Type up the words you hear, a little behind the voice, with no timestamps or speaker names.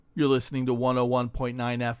You're listening to 101.9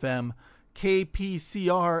 FM,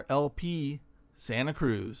 KPCR LP, Santa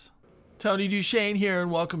Cruz. Tony Duchesne here,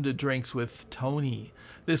 and welcome to Drinks with Tony.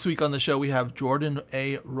 This week on the show, we have Jordan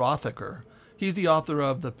A. Rothacker. He's the author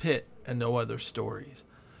of The Pit and No Other Stories.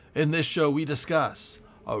 In this show, we discuss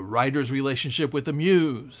a writer's relationship with the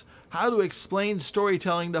muse, how to explain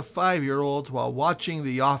storytelling to 5-year-olds while watching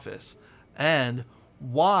The Office, and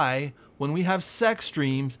why, when we have sex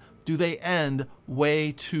dreams, do they end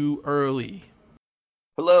way too early?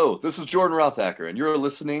 Hello, this is Jordan Rothacker, and you're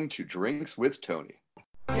listening to Drinks with Tony.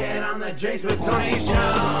 Get on the Drinks with Tony show.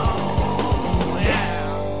 Yeah.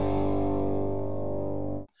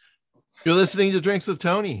 You're listening to Drinks with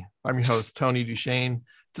Tony. I'm your host, Tony Duchesne.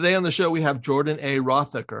 Today on the show, we have Jordan A.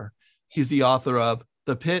 Rothacker. He's the author of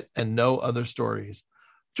The Pit and No Other Stories.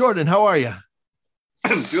 Jordan, how are you?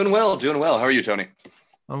 Doing well. How are you, Tony?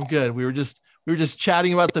 I'm good. We were just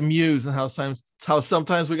chatting about the muse and how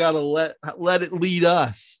sometimes we gotta let it lead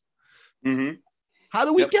us. Mm-hmm. How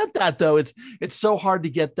do we get that though? It's so hard to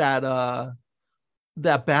get that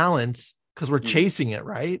balance because we're chasing it,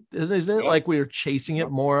 right? Isn't it like we're chasing it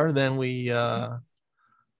more than we? Yeah,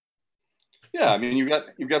 I mean you've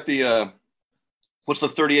got the what's the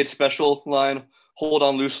 38 special line? Hold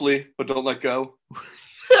on loosely, but don't let go.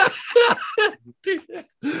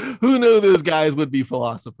 Who knew those guys would be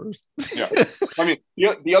philosophers? Yeah, I mean,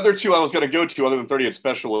 the other two I was going to go to, other than 38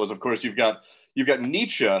 Special, was of course you've got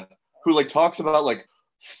Nietzsche, who like talks about like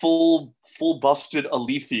full busted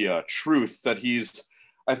aletheia, truth that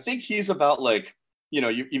I think he's about like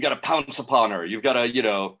you've got to pounce upon her, you've got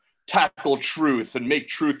to tackle truth and make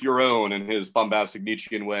truth your own in his bombastic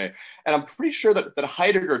Nietzschean way, and I'm pretty sure that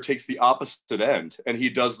Heidegger takes the opposite end, and he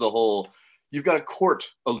does the whole. You've got to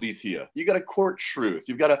court aletheia. You got to court truth.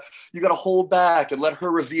 You got to hold back and let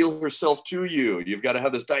her reveal herself to you. You've got to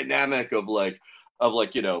have this dynamic of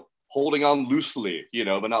holding on loosely,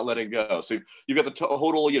 but not letting go. So you've got the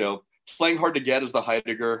total, playing hard to get is the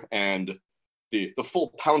Heidegger, and the full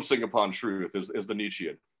pouncing upon truth is the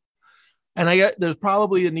Nietzschean. And there's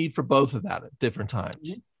probably a need for both of that at different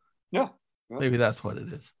times. Yeah. Maybe that's what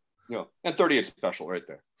it is. Yeah. And 38 Special right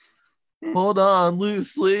there. Hold on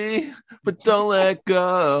loosely, but don't let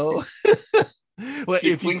go. Well,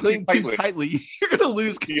 if you cling too tightly, you're gonna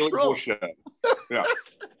lose control. Yeah,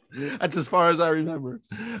 that's as far as I remember.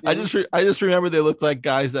 Mm-hmm. I just remember they looked like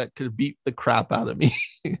guys that could beat the crap out of me.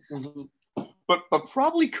 Mm-hmm. But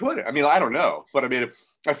probably could. I mean, I don't know, but I mean,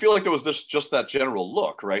 I feel like there was just that general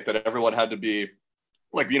look, right? That everyone had to be.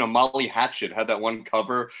 Like, Molly Hatchet had that one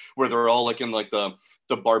cover where they're all like in like the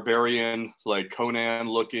barbarian, like Conan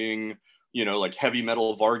looking, like heavy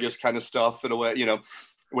metal Vargas kind of stuff in a way,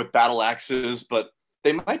 with battle axes, but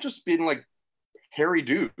they might just be like hairy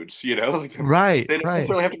dudes, like, right. They don't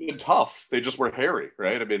necessarily have to be tough. They just were hairy,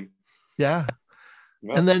 right? I mean, yeah.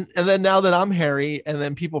 And then now that I'm hairy, and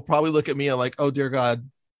then people probably look at me and like, oh dear God,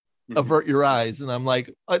 avert your eyes. And I'm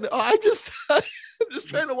like, I'm just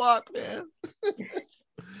trying to walk, man.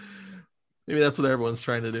 Maybe that's what everyone's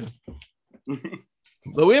trying to do.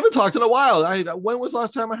 But we haven't talked in a while. When was the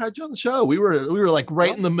last time I had you on the show? We were like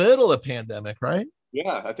right in the middle of pandemic, right?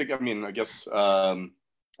 Yeah, I think. I mean, I guess. It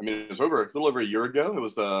was a little over a year ago. It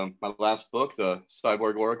was my last book, The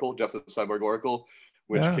Cyborg Oracle, Death of the Cyborg Oracle,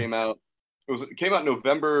 which came out. It came out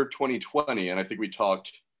November 2020, and I think we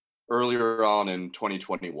talked earlier on in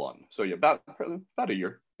 2021. So yeah, about a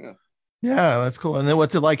year. Yeah. Yeah, that's cool. And then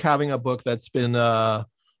what's it like having a book that's been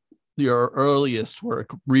your earliest work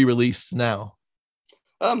re-released now?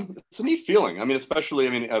 It's a neat feeling. I mean, especially,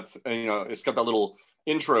 it's got that little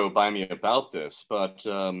intro by me about this, but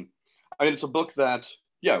it's a book that,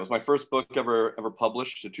 it was my first book ever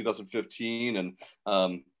published in 2015, and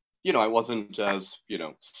I wasn't as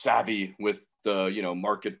savvy with the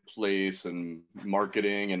marketplace and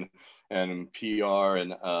marketing and PR,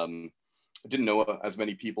 and I didn't know as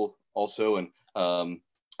many people also, and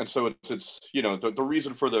so it's the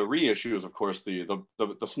reason for the reissue is of course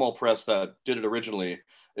the small press that did it originally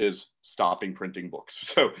is stopping printing books,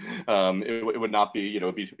 so it would not be it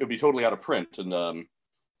would be totally out of print, and I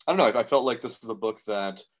don't know, I felt like this is a book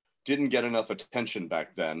that didn't get enough attention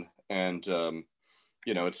back then, and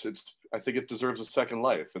it's I think it deserves a second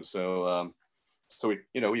life, and so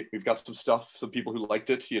we've got some people who liked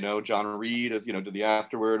it, John Reed did the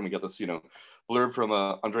afterword, and we got this blurb from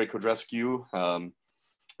Andrei Codrescu.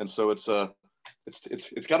 And so it's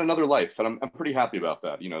got another life, and I'm pretty happy about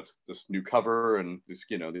that. It's this new cover and these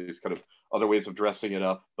kind of other ways of dressing it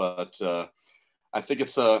up. But I think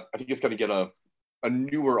it's going to get a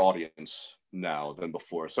newer audience now than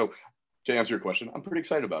before. So to answer your question, I'm pretty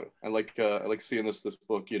excited about it. I like seeing this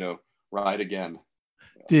book ride again.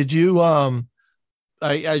 Did you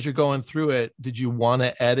as you're going through it, did you want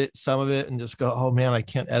to edit some of it and just go, oh man, I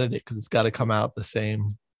can't edit it because it's got to come out the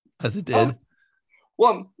same as it did?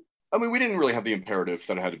 Well, I mean, we didn't really have the imperative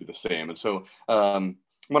that it had to be the same. And so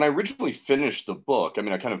when I originally finished the book, I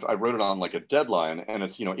mean, I wrote it on like a deadline, and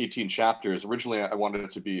it's, 18 chapters. Originally, I wanted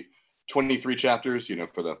it to be 23 chapters,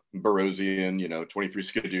 for the Barosian, 23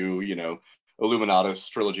 Skidoo, Illuminatus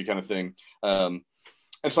trilogy kind of thing.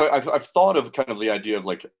 And so I've thought of kind of the idea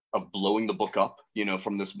of blowing the book up,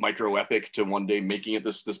 from this micro epic to one day making it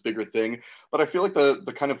this bigger thing. But I feel like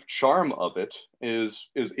the kind of charm of it is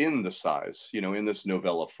in the size, in this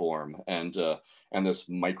novella form and this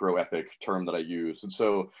micro epic term that I use. And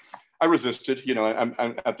so I resisted. I'm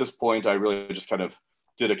at this point, I really just kind of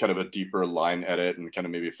did a kind of a deeper line edit and kind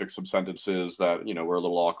of maybe fix some sentences that were a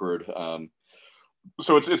little awkward.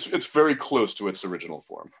 So it's very close to its original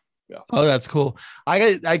form. Yeah. Oh, that's cool.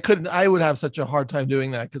 I would have such a hard time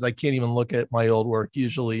doing that because I can't even look at my old work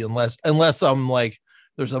usually unless I'm like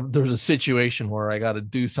there's a situation where I got to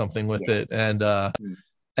do something with it, and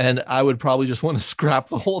I would probably just want to scrap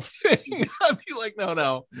the whole thing. I'd be like,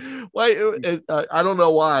 no, why? I don't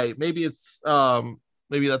know why. Maybe it's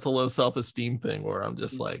maybe that's a low self-esteem thing where I'm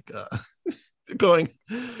just like going,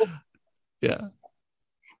 yeah.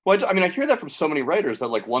 Well, I mean, I hear that from so many writers that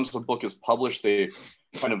once a book is published, they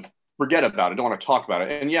kind of forget about it, don't want to talk about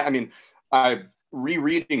it. And yeah, I mean,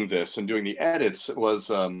 rereading this and doing the edits was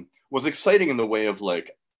exciting in the way of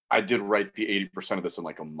I did write the 80% of this in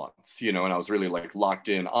a month, and I was really locked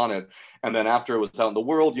in on it. And then after it was out in the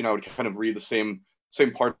world, I would kind of read the same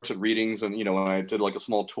parts at readings, and when I did a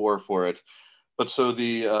small tour for it. But so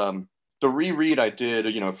the reread I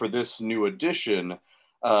did, for this new edition,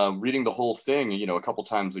 reading the whole thing, a couple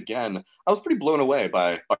times again, I was pretty blown away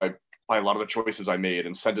by a lot of the choices I made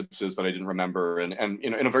and sentences that I didn't remember, and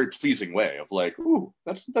in a very pleasing way of ooh,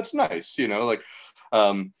 that's nice, because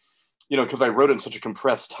I wrote it in such a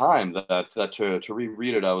compressed time that to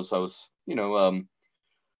reread it, I was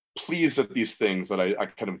pleased at these things that I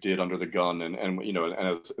kind of did under the gun, and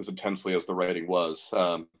as intensely as the writing was.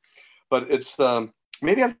 But it's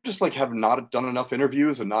maybe I've just have not done enough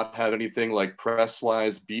interviews and not had anything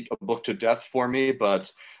press-wise beat a book to death for me.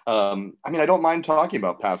 But I mean, I don't mind talking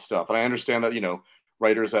about past stuff. And I understand that,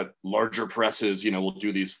 writers at larger presses, will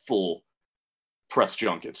do these full press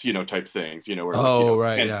junkets, type things,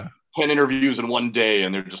 where yeah. 10 interviews in one day,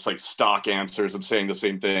 and they're just stock answers and saying the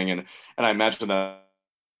same thing. And I imagine that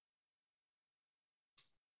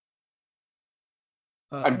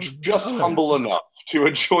I'm just humble enough to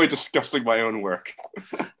enjoy discussing my own work.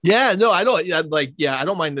 Yeah, no, I don't. Yeah, I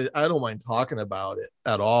don't mind. I don't mind talking about it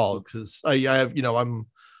at all because I have,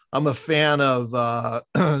 I'm a fan of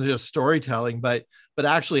just storytelling, but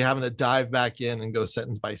actually having to dive back in and go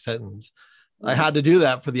sentence by sentence. I had to do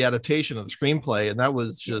that for the adaptation of the screenplay, and that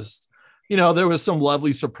was just, there was some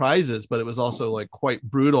lovely surprises, but it was also quite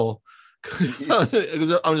brutal. I'm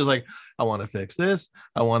just like, I want to fix this,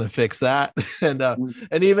 I want to fix that,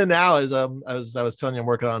 and even now, as I was telling you, I'm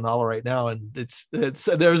working on a novel right now, and it's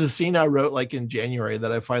there's a scene I wrote in January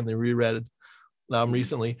that I finally reread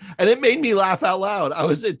recently, and it made me laugh out loud.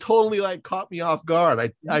 It totally caught me off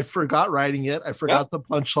guard. I forgot writing it, I forgot the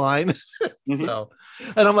punchline. So,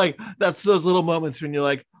 and I'm like, that's those little moments when you're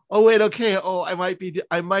like, oh wait, okay, I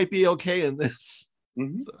might be okay in this. So.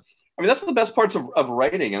 I mean, that's the best parts of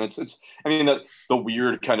writing. And it's, I mean, that the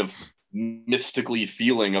weird kind of mystically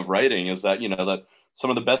feeling of writing is that, that some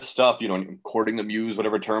of the best stuff, courting the muse,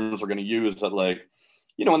 whatever terms we're going to use, that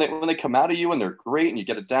when they come out of you and they're great and you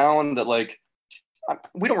get it down, that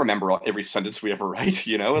we don't remember every sentence we ever write,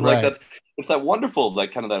 and right. it's that wonderful,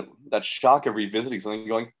 kind of that shock of revisiting something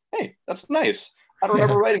going, hey, that's nice. I don't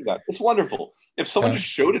remember writing that. It's wonderful. If someone just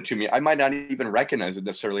showed it to me, I might not even recognize it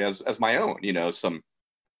necessarily as my own, some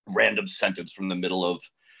random sentence from the middle of,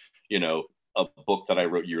 a book that I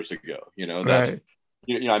wrote years ago, that,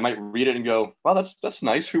 right. I might read it and go, wow, that's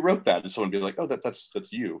nice. Who wrote that? And someone would be like, oh, that's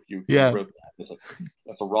you. You wrote that.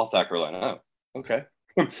 That's a Rothacker line. Oh, okay.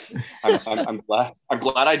 I'm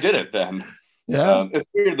glad I did it then. Yeah. It's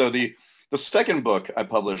weird though. The second book I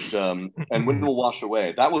published, and Wind Will Wash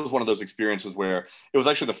Away, that was one of those experiences where it was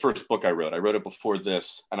actually the first book I wrote. I wrote it before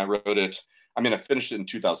this, and I finished it in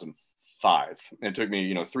 2005. It took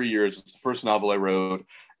me, 3 years. It's the first novel I wrote,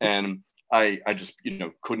 and I just,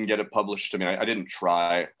 couldn't get it published. I mean, I didn't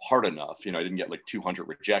try hard enough. I didn't get 200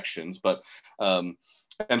 rejections, but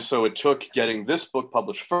and so it took getting this book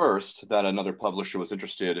published first that another publisher was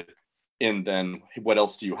interested in. Then what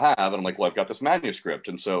else do you have? And I'm like, well, I've got this manuscript.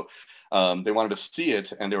 And so they wanted to see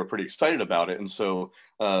it, and they were pretty excited about it. And so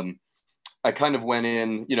I kind of went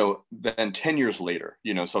in, then 10 years later,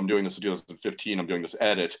 so I'm doing this in 2015, I'm doing this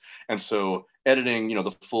edit. And so editing,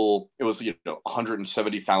 the full, it was,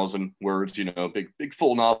 170,000 words, big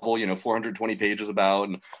full novel, 420 pages about,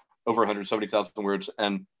 and over 170,000 words.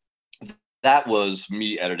 And that was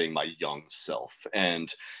me editing my young self.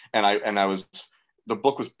 And I was, the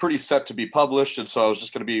book was pretty set to be published. And so I was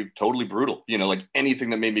just going to be totally brutal, like anything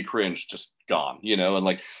that made me cringe, just gone, and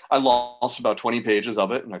like I lost about 20 pages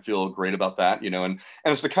of it. And I feel great about that, and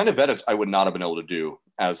it's the kind of edits I would not have been able to do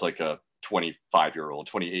as like a 25-year-old,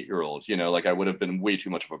 28-year-old, like I would have been way too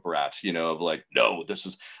much of a brat, of like, no,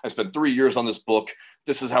 I spent 3 years on this book.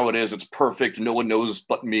 This is how it is. It's perfect. No one knows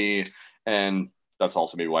but me. And that's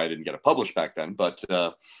also maybe why I didn't get it published back then. But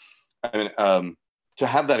to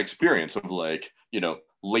have that experience of like,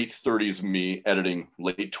 late 30s me editing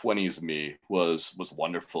late 20s me was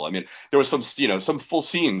wonderful. I mean, there was some full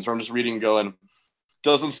scenes where I'm just reading going,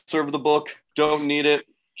 doesn't serve the book, don't need it,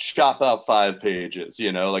 chop out 5 pages,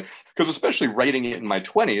 like, because especially writing it in my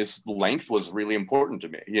 20s, length was really important to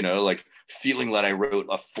me, like feeling that I wrote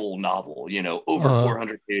a full novel, over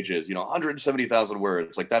 400 pages, 170,000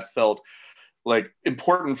 words, like that felt like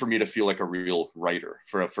important for me to feel like a real writer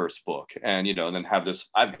for a first book. And, and then have this,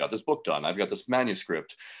 I've got this book done, I've got this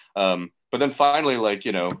manuscript. But then finally, like,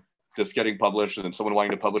 just getting published and then someone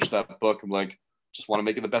wanting to publish that book, I'm like, just want to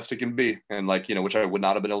make it the best it can be. And like, which I would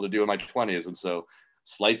not have been able to do in my 20s. And so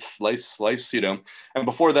slice, And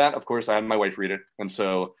before that, of course, I had my wife read it. And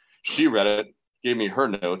so she read it, gave me her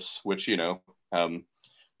notes, which, like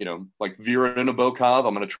Vera Nabokov,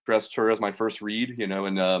 I'm going to trust her as my first read,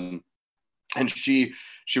 and she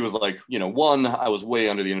was like, one, I was way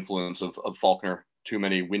under the influence of Faulkner, too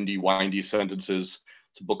many windy, windy sentences.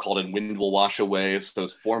 It's a book called And Wind Will Wash Away. So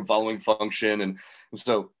it's form following function. And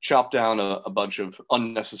so chop down a bunch of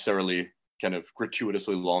unnecessarily kind of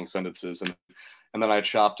gratuitously long sentences. And then I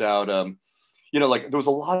chopped out, like there was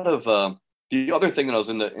a lot of, the other thing that I was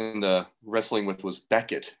in the wrestling with was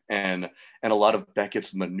Beckett and a lot of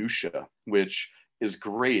Beckett's minutia, which is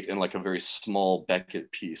great in like a very small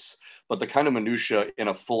Beckett piece, but the kind of minutia in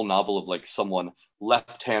a full novel of like someone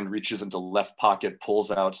left hand reaches into left pocket,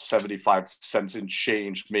 pulls out 75 cents in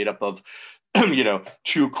change made up of,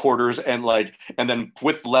 2 quarters and then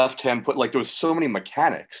with left hand put, like there was so many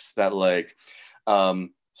mechanics that like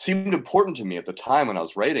seemed important to me at the time when I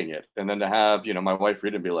was writing it. And then to have, my wife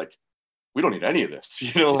read it and be like, we don't need any of this,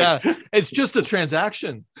 Yeah, it's just a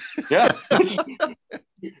transaction. Yeah.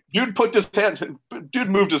 Dude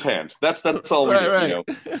moved his hand. That's all we need. Right.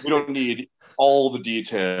 We don't need all the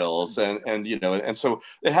details. And so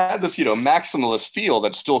it had this, maximalist feel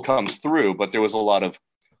that still comes through, but there was a lot of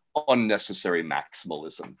unnecessary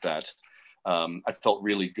maximalism that I felt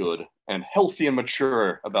really good and healthy and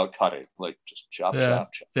mature about cutting, like just chop.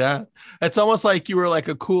 Yeah. It's almost like you were like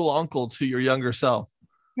a cool uncle to your younger self.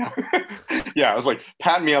 Yeah, I was like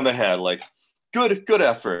patting me on the head, like good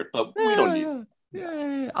effort, but we don't need it.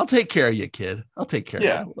 Yeah, I'll take care of you, kid. I'll take care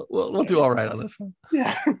of you. We'll do all right on this one.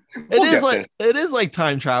 Yeah. It is like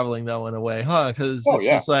time traveling though, in a way, huh? Because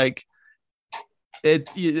just like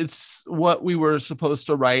it's what we were supposed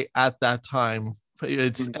to write at that time.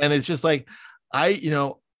 And it's just like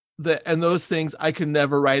and those things I could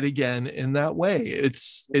never write again in that way.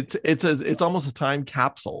 It's almost a time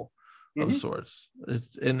capsule of sorts.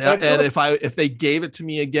 And if they gave it to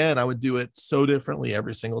me again, I would do it so differently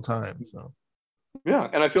every single time. So yeah,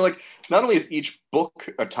 and I feel like not only is each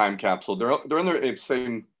book a time capsule, they're in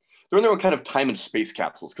their own kind of time and space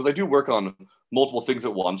capsules, because I do work on multiple things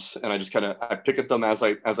at once, and I just I pick at them as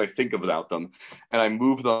I think about them, and I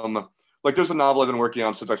move them. Like there's a novel I've been working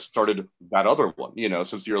on since I started that other one,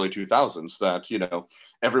 since the early 2000s, that,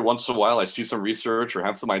 every once in a while I see some research or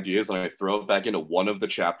have some ideas and I throw it back into one of the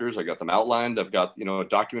chapters. I got them outlined. I've got, a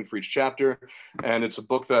document for each chapter, and it's a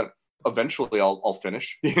book that eventually I'll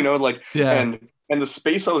finish, and the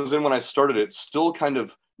space I was in when I started it still kind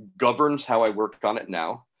of governs how I work on it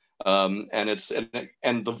now. And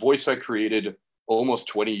the voice I created almost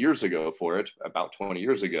 20 years ago for it, about 20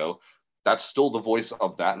 years ago, that's still the voice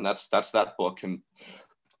of that. And that's that book. And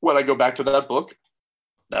when I go back to that book,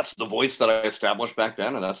 that's the voice that I established back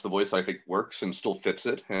then. And that's the voice I think works and still fits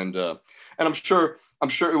it. And I'm sure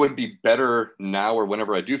it would be better now or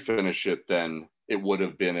whenever I do finish it than it would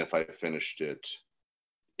have been if I finished it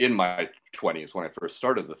in my 20s when I first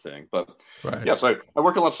started the thing. But yeah, so I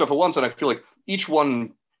work on a lot of stuff at once, and I feel like each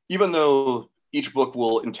one, even though each book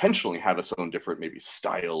will intentionally have its own different maybe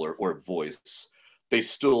style or voice, they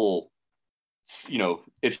still,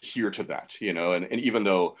 adhere to that, and even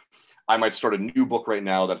though I might start a new book right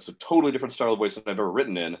now that's a totally different style of voice than I've ever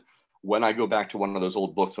written in, when I go back to one of those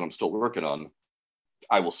old books that I'm still working on,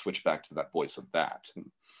 I will switch back to that voice of that,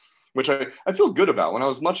 which I feel good about. When I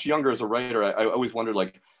was much younger as a writer, I always wondered,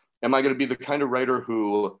 like, am I going to be the kind of writer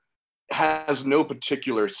who has no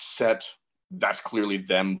particular set, that's clearly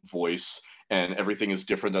them voice, and everything is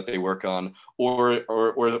different that they work on, or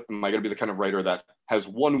am I going to be the kind of writer that has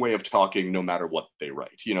one way of talking no matter what they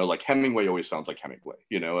write? You know, like Hemingway always sounds like Hemingway,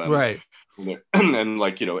 you know, and, right. And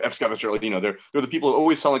like, you know, F. Scott Fitzgerald, you know, they're the people who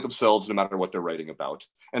always sound like themselves no matter what they're writing about.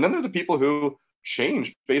 And then they're the people who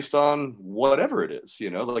change based on whatever it is, you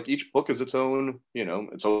know, like each book is its own, you know,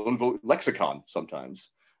 its own lexicon sometimes.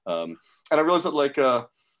 And I realized that, like,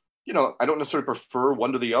 you know, I don't necessarily prefer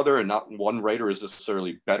one to the other, and not one writer is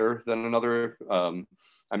necessarily better than another.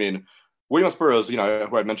 I mean, William S. Burroughs, you know,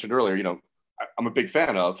 who I mentioned earlier, you know, I'm a big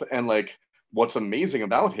fan of, and like, what's amazing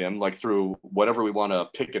about him, like through whatever we want to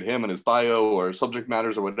pick at him and his bio or subject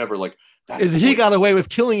matters or whatever, like, is he got away with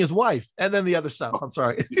killing his wife and then the other stuff. I'm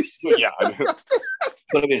sorry. Yeah,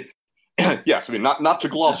 but I mean, yes, I mean, not to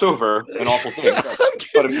gloss over an awful thing.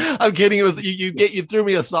 But I mean, I'm kidding. It was you threw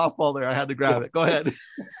me a softball there. I had to grab it. Go ahead.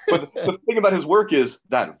 But the thing about his work is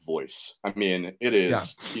that voice. I mean, it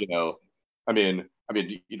is, you know, I mean,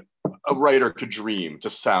 you know, a writer could dream to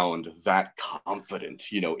sound that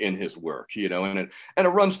confident, you know, in his work, you know, and it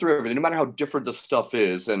runs through everything, no matter how different the stuff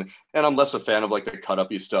is. And I'm less a fan of like the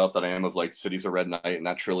cut-uppy stuff that I am of like Cities of Red Night and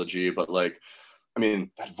that trilogy. But like, I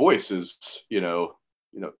mean, that voice is, you know,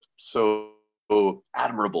 so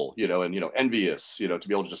admirable, you know, and, you know, envious, you know, to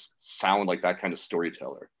be able to just sound like that kind of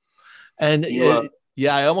storyteller. And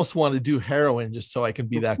yeah, I almost want to do heroin just so I can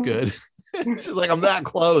be that good. She's like, I'm that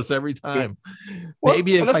close every time. Well,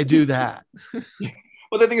 maybe if I do that.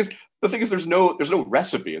 Well, the thing is, there's no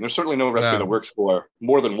recipe, and there's certainly no recipe that works for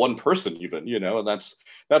more than one person, even, you know, and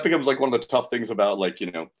that becomes like one of the tough things about, like, you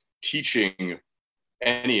know, teaching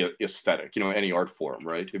any aesthetic, you know, any art form,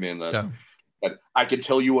 right? I mean, that I can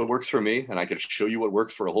tell you what works for me, and I can show you what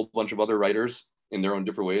works for a whole bunch of other writers in their own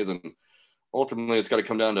different ways, and ultimately, it's got to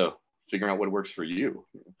come down to figuring out what works for you.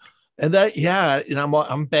 And that, yeah, and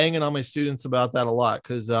I'm banging on my students about that a lot,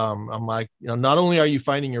 because I'm like, you know, not only are you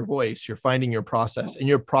finding your voice, you're finding your process, and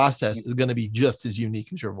your process is going to be just as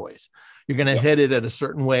unique as your voice. You're going to hit it at a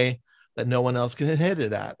certain way that no one else can hit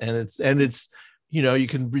it at, and it's you know, you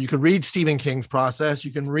can read Stephen King's process,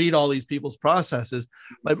 you can read all these people's processes,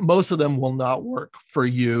 but most of them will not work for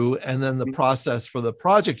you. And then the process for the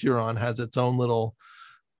project you're on has its own little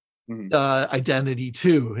identity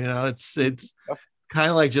too. You know, it's kind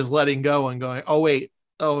of like just letting go and going, oh wait,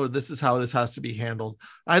 oh, this is how this has to be handled.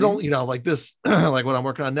 I don't, you know, like this, like what I'm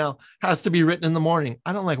working on now has to be written in the morning.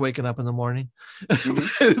 I don't like waking up in the morning,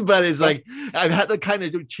 but it's like, I've had to kind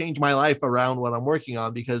of change my life around what I'm working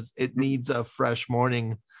on, because it needs a fresh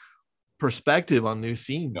morning perspective on new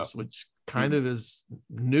scenes, which kind of is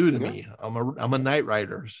new to me. I'm a night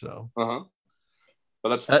writer. So, but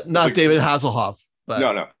that's not like, David Hasselhoff, but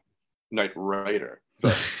no, night writer,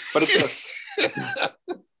 but it's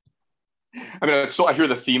I mean, I hear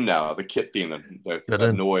the theme now, the kit theme,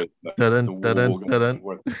 the noise. But I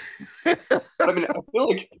mean, I feel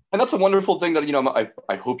like, and that's a wonderful thing that, you know,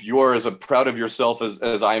 I hope you're as proud of yourself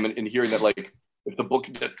as I am in hearing that, like, if the book,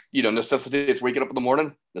 you know, necessitates waking up in the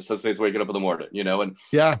morning, you know, and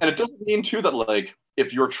it doesn't mean too that, like,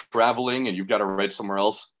 if you're traveling and you've got to write somewhere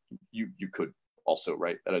else, you could also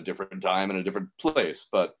write at a different time in a different place.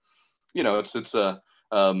 But, you know, it's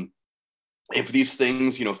if these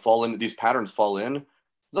things, you know, these patterns fall in,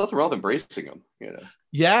 nothing wrong with embracing them, you know.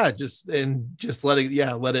 Yeah, just let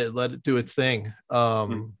it do its thing.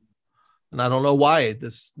 And I don't know why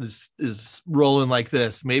this is rolling like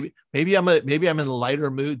this. Maybe I'm in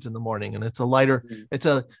lighter moods in the morning, and it's a lighter.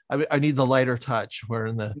 I need the lighter touch.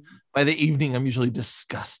 Where by the evening I'm usually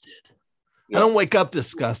disgusted. I don't wake up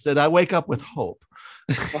disgusted. I wake up with hope.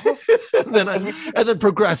 and then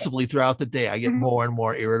progressively throughout the day, I get more and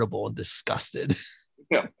more irritable and disgusted.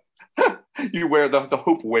 Yeah. You wear the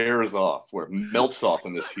hope wears off, where it melts off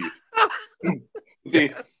in this heat. I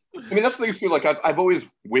mean, that's the thing too. Like, I've always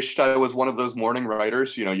wished I was one of those morning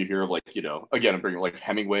writers. You know, you hear of, like, you know, again, I'm bringing like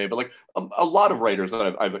Hemingway, but like a lot of writers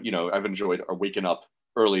that I've enjoyed are waking up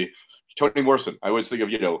early. Toni Morrison, I always think of,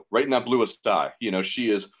 you know, Right in That Bluest Eye. You know,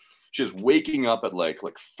 she is waking up at like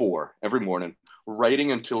 4 every morning,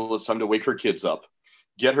 writing until it's time to wake her kids up,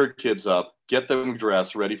 get them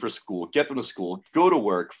dressed, ready for school, get them to school, go to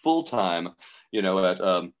work full time, you know, at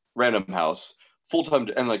Random House, full time,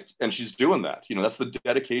 and she's doing that. You know, that's the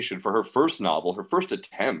dedication for her first novel, her first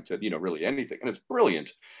attempt at, you know, really anything, and it's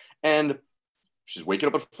brilliant. And she's waking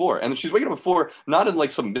up at 4, and she's waking up at 4 not in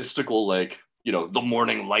like some mystical, like, the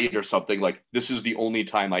morning light or something. Like, this is the only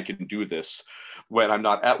time I can do this, when I'm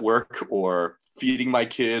not at work or feeding my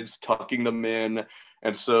kids, tucking them in.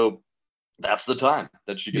 And so that's the time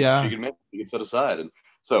that she can set aside. And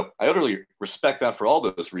so I utterly respect that for all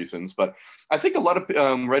those reasons. But I think a lot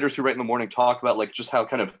of writers who write in the morning talk about like just how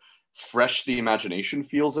kind of fresh the imagination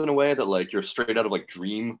feels, in a way that like you're straight out of like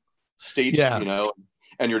dream state,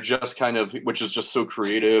 and you're just kind of, which is just so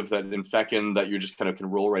creative that in feckin' that you just kind of can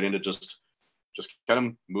roll right into just kind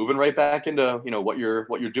of moving right back into what you're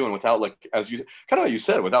doing, without like, as you kind of how you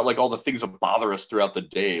said, without like all the things that bother us throughout the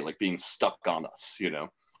day like being stuck on us.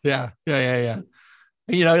 Yeah.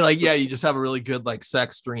 You just have a really good like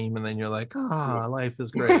sex dream, and then you're like, life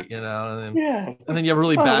is great, and then you have a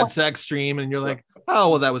really bad sex dream, and you're like, oh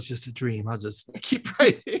well, that was just a dream, I'll just keep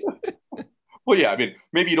writing. Well, yeah, I mean,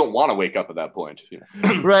 maybe you don't want to wake up at that point.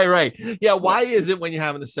 Right. Yeah. Why is it when you're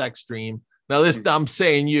having a sex dream? Now, this, I'm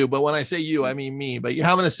saying you, but when I say you, I mean me. But you're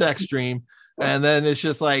having a sex dream, and then it's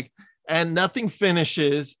just like, and nothing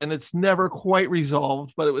finishes, and it's never quite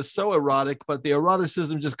resolved, but it was so erotic, but the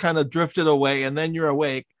eroticism just kind of drifted away, and then you're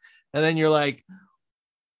awake, and then you're like,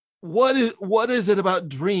 what is it about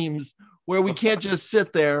dreams where we can't just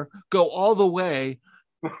sit there, go all the way,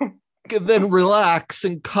 then relax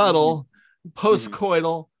and cuddle,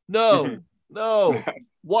 post-coital? No.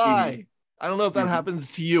 Why? I don't know if that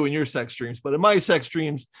happens to you in your sex dreams, but in my sex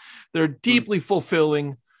dreams, they're deeply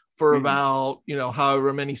fulfilling for about,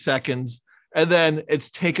 however many seconds, and then it's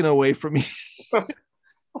taken away from me.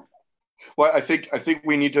 Well, I think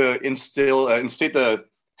we need to instate the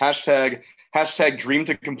hashtag dream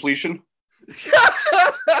to completion.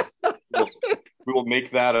 we will make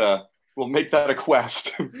that a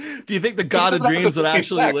quest. Do you think the god of dreams would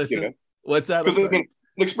actually listen? What's that? Because an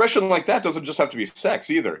expression like that doesn't just have to be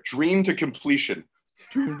sex either. Dream to completion.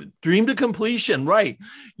 Dream to completion, right?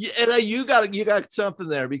 And you got something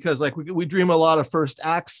there, because like we dream a lot of first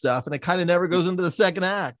act stuff, and it kind of never goes into the second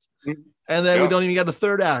act, and then we don't even get the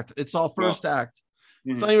third act. It's all first act.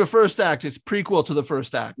 It's not even first act. It's prequel to the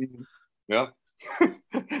first act. Yeah.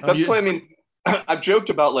 That's why, I mean, I've joked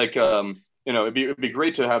about like it'd be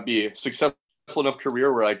great to be successful enough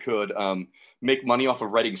career where I could make money off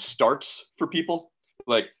of writing starts for people.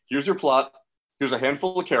 Like, here's your plot, here's a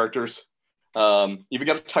handful of characters, even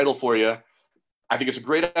got a title for you. I think it's a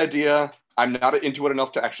great idea. I'm not into it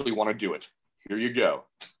enough to actually want to do it. Here you go.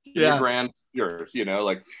 Your grand, yours.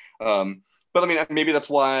 But I mean, maybe that's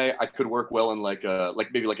why I could work well in like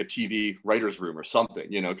maybe a TV writer's room or something.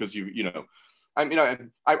 Because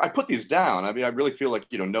I put these down. I mean, I really feel like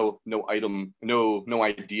no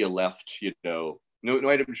idea left. No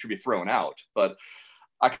item should be thrown out. But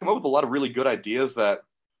I come up with a lot of really good ideas that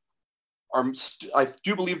I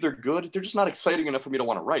do believe they're good. They're just not exciting enough for me to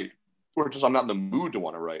want to write, or just I'm not in the mood to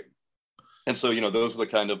want to write. And so, those are the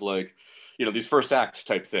kind of like, these first act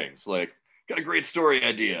type things. Like, got a great story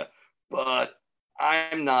idea, but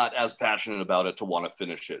I'm not as passionate about it to want to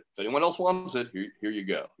finish it. If anyone else wants it, here you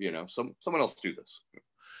go. Someone else do this.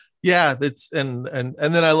 Yeah, that's and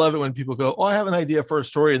then I love it when people go, oh, I have an idea for a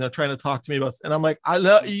story, and they're trying to talk to me about, and I'm like, I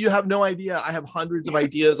know you have no idea. I have hundreds of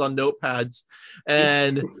ideas on notepads,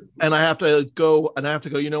 and I have to go,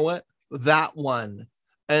 you know what, that one,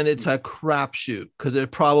 and it's a crapshoot, because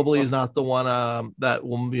it probably is not the one that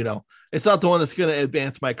will, it's not the one that's going to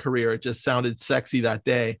advance my career. It just sounded sexy that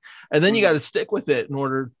day, and then you got to stick with it in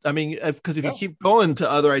order. I mean, because if you keep going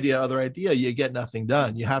to other idea, you get nothing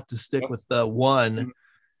done. You have to stick with the one.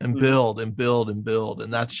 And build.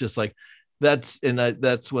 And that's just like, that's when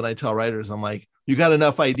I tell writers, I'm like, you got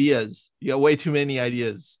enough ideas. You got way too many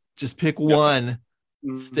ideas. Just pick one,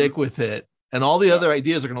 stick with it. And all the other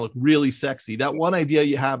ideas are going to look really sexy. That one idea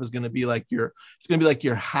you have is going to be like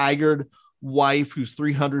your haggard wife who's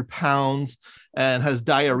 300 pounds and has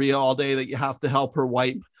diarrhea all day that you have to help her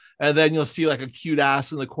wipe. And then you'll see like a cute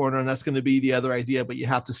ass in the corner, and that's going to be the other idea, but you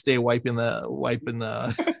have to stay wiping the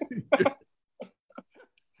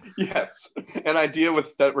Yes, an idea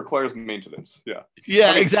that requires maintenance. Yeah.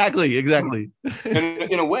 Yeah, exactly. And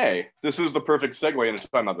in a way, this is the perfect segue into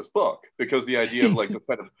talking about this book, because the idea of like the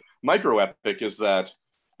kind of micro epic is that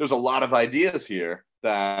there's a lot of ideas here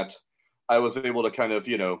that I was able to kind of,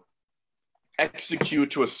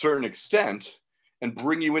 execute to a certain extent and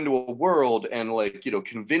bring you into a world and like,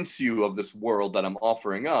 convince you of this world that I'm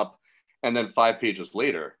offering up. And then 5 pages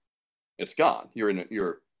later, it's gone. You're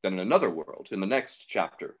then in another world in the next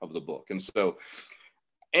chapter of the book. And so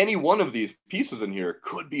any one of these pieces in here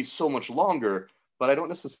could be so much longer, but I don't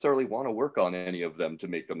necessarily want to work on any of them to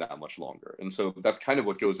make them that much longer. And so that's kind of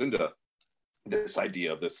what goes into this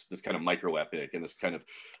idea of this kind of micro epic and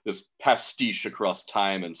this pastiche across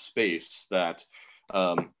time and space that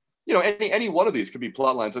any one of these could be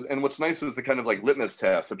plot lines. And what's nice is the kind of like litmus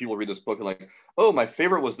test that people read this book and like, oh, my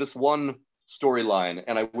favorite was this one storyline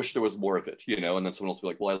and I wish there was more of it, and then someone else will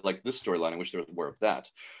be like, well, I like this storyline, I wish there was more of that.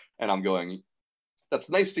 And I'm going, that's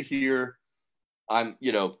nice to hear.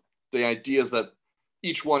 The idea is that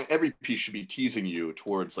every piece should be teasing you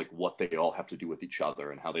towards like what they all have to do with each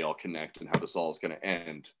other and how they all connect and how this all is going to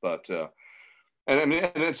end. But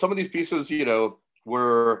and some of these pieces,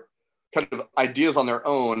 were kind of ideas on their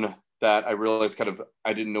own that I realized kind of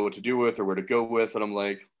I didn't know what to do with or where to go with, and I'm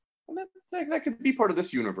like, well, that could be part of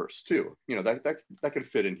this universe too. That could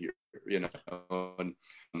fit in here. And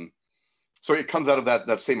so it comes out of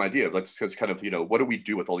that same idea. Let's just kind of what do we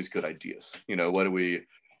do with all these good ideas? What do we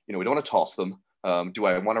we don't want to toss them. Do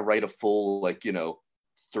I want to write a full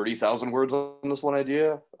 30,000 words on this one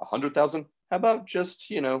idea? 100,000? How about just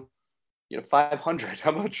 500?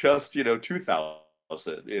 How about just 2,000?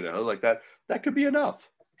 Like that could be enough.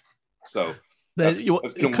 So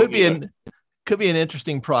it could be an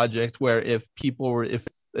interesting project where if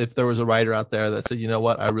there was a writer out there that said, you know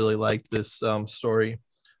what, I really liked this story.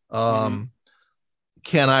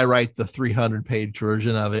 Can I write the 300-page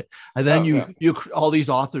version of it? And then all these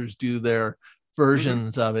authors do their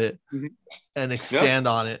versions of it and expand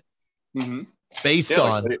on it based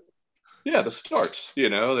on the starts.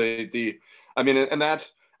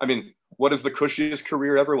 What is the cushiest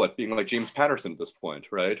career ever? What, being like James Patterson at this point,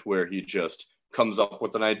 right? Where he just comes up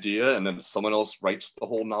with an idea and then someone else writes the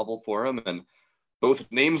whole novel for him, and both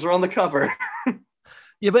names are on the cover.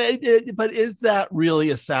 Yeah, but is that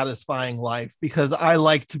really a satisfying life? Because I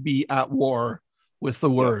like to be at war with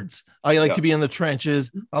the words. I like to be in the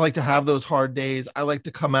trenches. I like to have those hard days. I like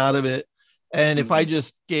to come out of it. And if I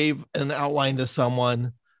just gave an outline to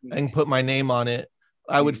someone and put my name on it,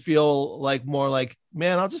 I would feel more like,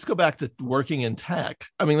 man, I'll just go back to working in tech.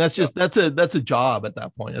 I mean, that's a job at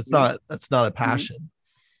that point. That's not a passion.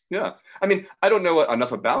 Yeah. I mean, I don't know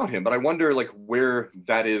enough about him, but I wonder where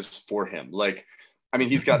that is for him.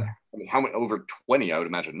 He's got, how many, over 20, I would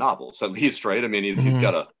imagine, novels at least, right? I mean, he's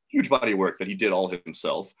got a huge body of work that he did all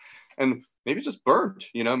himself, and maybe just burned,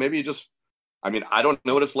 maybe he just, I don't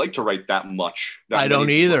know what it's like to write that much. I don't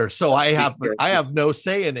either. So I have no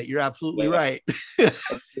say in it. You're absolutely right.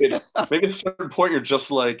 Maybe at a certain point, you're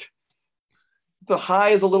just like, the high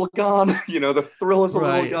is a little gone, the thrill is a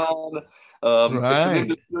little gone. It's an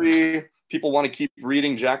industry. People want to keep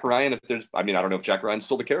reading Jack Ryan. I don't know if Jack Ryan's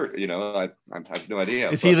still the character. I have no idea.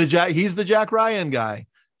 Is he he's the Jack Ryan guy?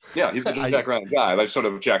 Yeah, he's the Jack Ryan guy. But sort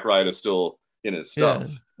of Jack Ryan is still in his stuff.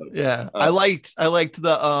 Yeah. I liked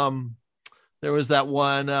the there was that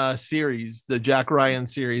one series, the Jack Ryan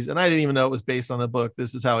series, and I didn't even know it was based on a book.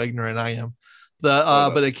 This is how ignorant I am. But I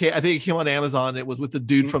think it came on Amazon. It was with the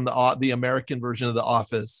dude from the American version of The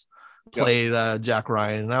Office. Played Jack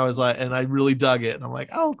Ryan, and I was like, and I really dug it, and I'm like,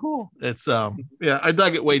 oh, cool. It's I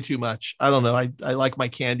dug it way too much. I don't know. I like my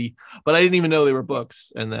candy, but I didn't even know they were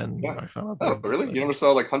books, and then I found out. Oh, really? You never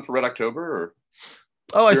saw Hunt for Red October?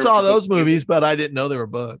 Or I saw those movies, but I didn't know they were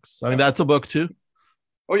books. That's a book too.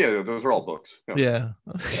 Oh yeah, those are all books. Yeah.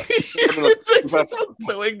 It makes sound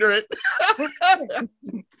so ignorant.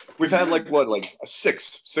 We've had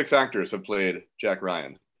six actors have played Jack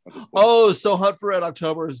Ryan. Oh, so Hunt for Red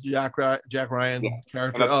October is Jack Ryan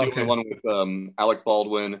character. And that's the only one with Alec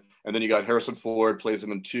Baldwin, and then you got Harrison Ford plays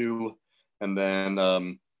him in 2, and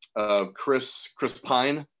then Chris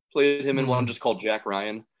Pine played him in one just called Jack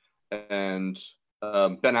Ryan, and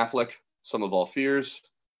Ben Affleck, Sum of All Fears,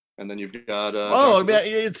 and then you've got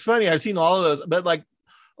it's funny. I've seen all of those, but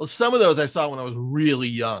some of those I saw when I was really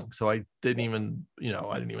young, so I didn't even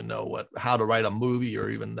know how to write a movie, or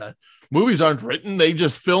even that. Movies aren't written; they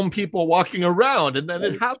just film people walking around, and then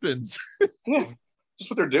it happens. Yeah,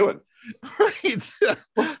 just what they're doing. Right.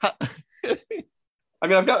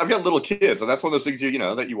 I've got little kids, and that's one of those things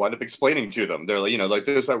that you wind up explaining to them. They're like,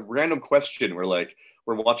 there's a random question where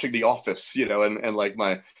we're watching The Office, and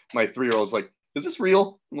my 3-year-old's like, is this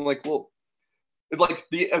real? I'm like, well,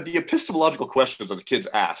 the epistemological questions that the kids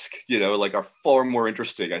ask, are far more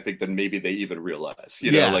interesting, I think, than maybe they even realize.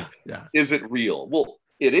 Is it real? Well,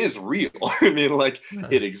 it is real.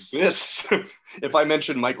 It exists. If I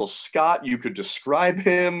mentioned Michael Scott, you could describe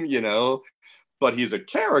him, but he's a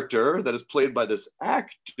character that is played by this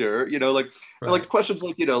actor, questions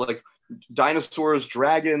like dinosaurs,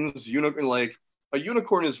 dragons, unicorn, a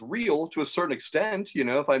unicorn is real to a certain extent.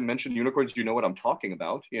 If I mention unicorns, you know what I'm talking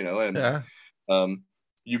about,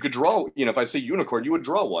 you could draw, if I say unicorn, you would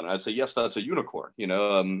draw one. I'd say, yes, that's a unicorn.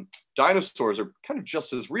 Dinosaurs are kind of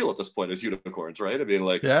just as real at this point as unicorns, right? I mean,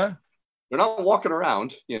 like, Yeah. they're not walking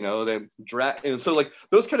around, they and so like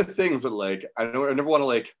those kind of things that like, I never want to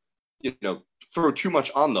like, throw too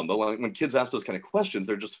much on them. But when kids ask those kind of questions,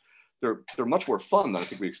 they're much more fun than I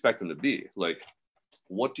think we expect them to be. Like,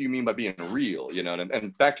 what do you mean by being real?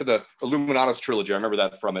 And back to the Illuminatus trilogy, I remember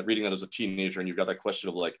that from it, reading that as a teenager, and you've got that question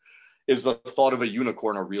of like, is the thought of a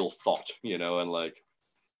unicorn a real thought? And like,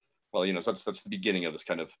 well, so that's the beginning of this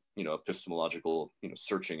kind of, epistemological,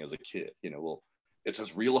 searching as a kid. Well, it's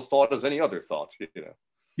as real a thought as any other thought.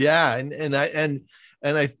 Yeah, and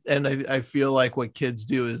I feel like what kids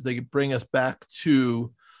do is they bring us back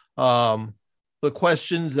to the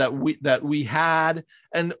questions that we had,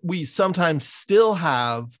 and we sometimes still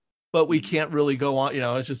have, but we can't really go on.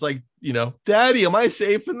 It's just like, Daddy, am I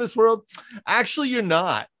safe in this world? Actually, you're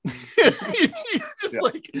not. Just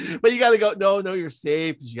like, but you got to go. No, you're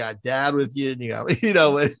safe because you got Dad with you, and you got,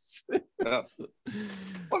 It's, yeah.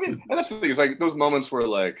 Well, I mean, and that's the thing, is like those moments where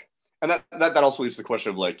like, and that also leads to the question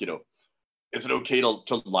of like, is it okay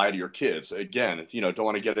to lie to your kids? Again, don't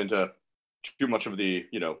want to get into too much of the,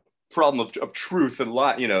 problem of truth and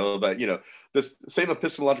lie, but this same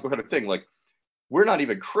epistemological kind of thing, like, we're not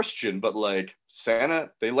even Christian, but like Santa,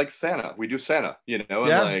 they like Santa. We do Santa, and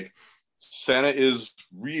like Santa is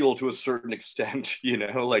real to a certain extent,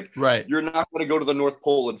 like, right. You're not going to go to the North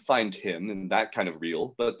Pole and find him and that kind of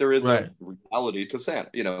real, but there is a reality to Santa,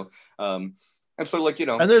 and so like,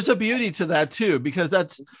 and there's a beauty to that too, because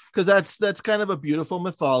that's kind of a beautiful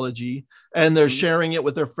mythology, and they're sharing it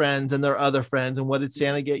with their friends and their other friends. And what did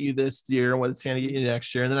Santa get you this year? And what did Santa get you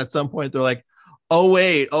next year? And then at some point they're like,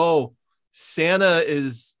 oh, Santa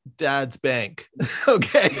is Dad's bank.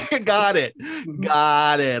 Okay, got it.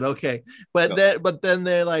 Okay, but then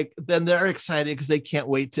they're excited because they can't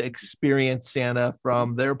wait to experience Santa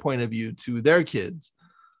from their point of view to their kids.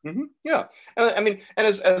 Mm-hmm. Yeah, and I mean, and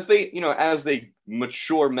as they as they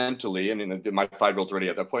mature mentally, and my 5-year-old's already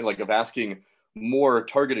at that point, like, of asking more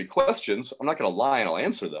targeted questions, I'm not going to lie and I'll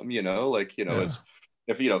answer them. It's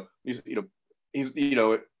if he's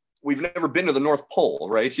we've never been to the North Pole,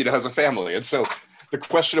 right? As a family, and so the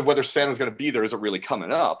question of whether Santa's going to be there isn't really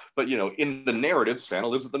coming up. But in the narrative, Santa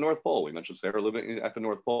lives at the North Pole. We mentioned Santa living at the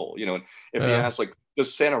North Pole. And if he asks, like,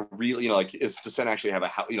 does Santa really, does Santa actually have a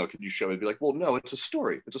house? Could you show it? Be like, well, no, it's a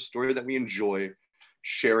story. It's a story that we enjoy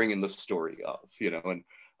sharing in the story of. And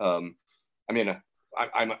I mean,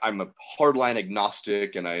 I'm a hardline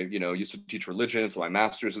agnostic, and I used to teach religion, so my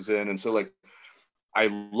master's is in, and so like I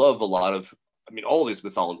love a lot of. All these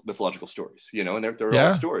mythological stories, and they're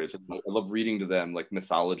all stories. I love reading to them like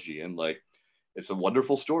mythology, and like it's a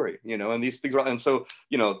wonderful story, and these things are, and so,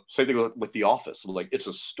 same thing with The Office, like it's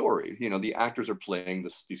a story, the actors are playing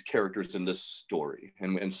these characters in this story,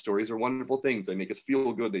 and stories are wonderful things. They make us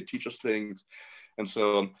feel good. They teach us things. And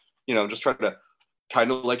so, I'm just trying to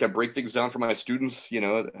kind of like I break things down for my students,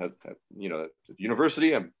 at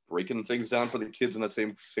university, I'm breaking things down for the kids in that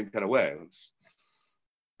same kind of way.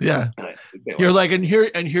 Yeah, you're like, and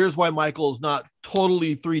here's why Michael's not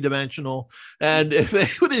totally 3-dimensional. And if they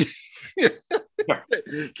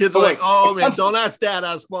kids are like, oh man, don't ask Dad,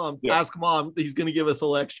 ask Mom. Ask Mom, he's gonna give us a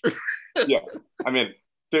lecture. Yeah,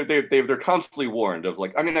 they're constantly warned of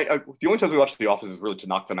like, the only times we watch The Office is really to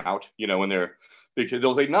knock them out, when because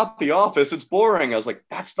they'll say, not The Office, it's boring. I was like,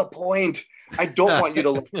 that's the point. I don't want you to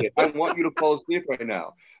look at it. I want you to fall asleep right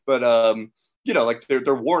now. But like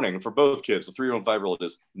they're warning for both kids, the 3-year-old and 5-year-old,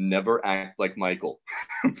 is never act like Michael.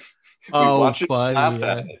 Watch funny,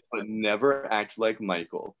 at it, but never act like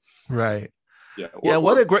Michael. Right. Yeah.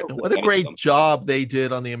 What a great job they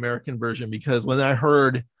did on the American version, because when I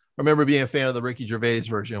remember being a fan of the Ricky Gervais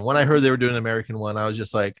version. When I heard they were doing an American one, I was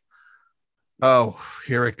just like, oh,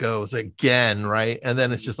 here it goes again, right? And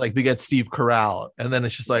then it's just like they get Steve Carell, and then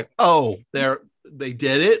it's just like, oh, they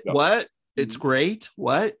did it. Yeah. What? It's great.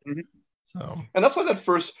 What? Mm-hmm. So. And that's why that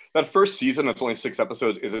first season, that's only 6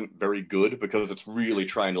 episodes, isn't very good, because it's really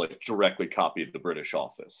trying to like directly copy the British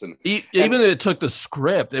Office. And even it took the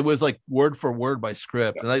script, it was like word for word by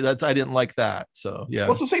script, and I didn't like that. So yeah,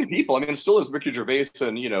 well, it's the same people. It still is Ricky Gervais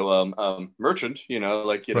and Merchant.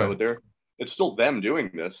 Right. It's still them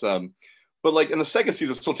doing this. But like in the second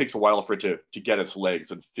season, it still takes a while for it to get its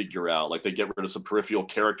legs and figure out. Like they get rid of some peripheral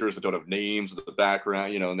characters that don't have names in the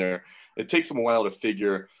background, and it takes them a while to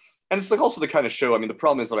figure. And it's like also the kind of show, the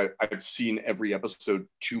problem is that I've seen every episode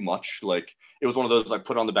too much. Like it was one of those I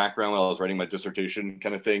put on the background while I was writing my dissertation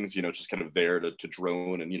kind of things, just kind of there to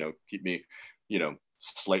drone and, keep me,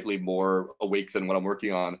 slightly more awake than what I'm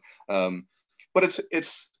working on. but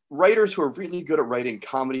it's writers who are really good at writing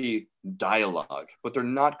comedy dialogue, but they're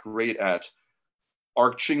not great at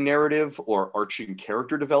arching narrative or arching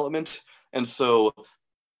character development. And so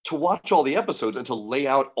to watch all the episodes and to lay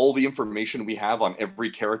out all the information we have on every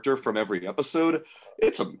character from every episode,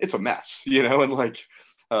 it's a mess, and like,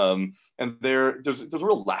 and there's a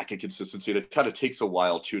real lack of consistency. It kind of takes a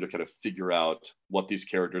while too to kind of figure out what these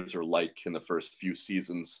characters are like in the first few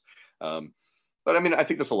seasons. But I mean, I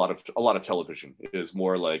think that's a lot of television. It is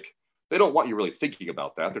more like they don't want you really thinking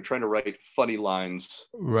about that. They're trying to write funny lines,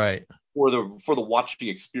 right, for the watching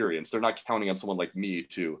experience. They're not counting on someone like me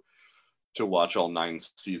to watch all 9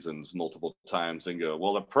 seasons multiple times and go,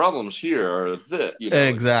 well, the problems here are that,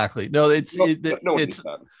 exactly. No, it's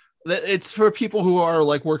for people who are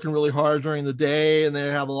like working really hard during the day and they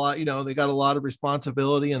have a lot, they got a lot of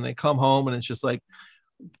responsibility, and they come home and it's just like,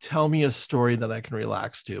 tell me a story that I can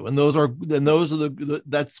relax to. And those are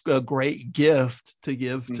that's a great gift to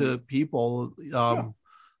give to people.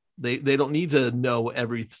 They don't need to know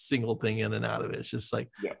every single thing in and out of it. It's just like,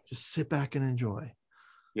 just sit back and enjoy.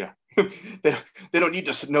 Yeah. they don't need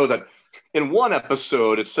to know that in one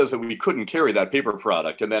episode it says that we couldn't carry that paper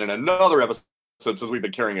product, and then in another episode it says we've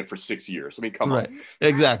been carrying it for 6 years. I mean, come on.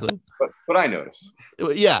 Exactly. But I notice.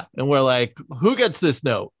 Yeah. And we're like, who gets this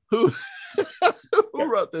note? Who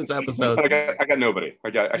wrote this episode? I got nobody. I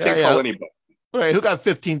can't call anybody. All right, who got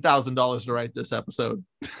 $15,000 to write this episode?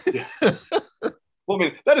 Well, I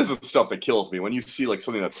mean, that is the stuff that kills me when you see like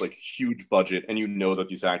something that's like huge budget, and that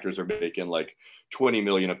these actors are making like 20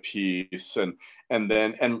 million a piece, and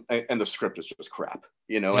the script is just crap,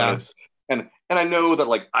 and I know that,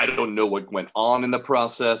 like, I don't know what went on in the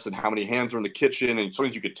process and how many hands are in the kitchen, and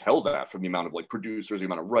sometimes you could tell that from the amount of like producers, the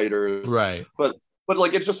amount of writers, right? But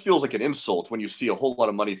like, it just feels like an insult when you see a whole lot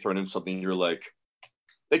of money thrown in something, and you're like,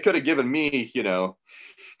 they could have given me,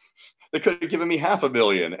 they could have given me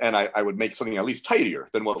 $500,000 and I would make something at least tidier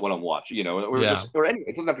than what I'm watching, or anyway,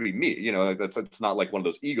 it doesn't have to be me, it's not like one of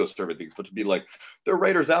those ego-serving things, but to be like, there are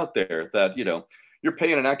writers out there that, you're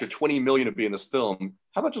paying an actor $20 million to be in this film.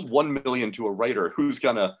 How about just $1 million to a writer who's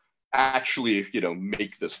gonna actually,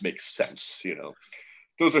 make this make sense?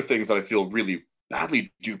 Those are things that I feel really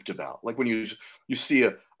badly duped about. Like when you see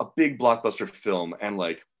a big blockbuster film, and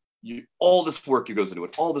like all this work goes into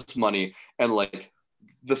it, all this money, and like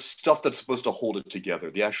the stuff that's supposed to hold it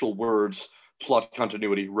together, the actual words, plot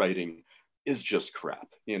continuity, writing, is just crap.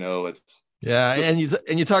 It's and you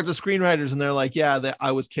talk to screenwriters, and they're like,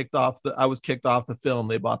 I was kicked off the film.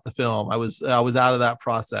 They bought the film. I was out of that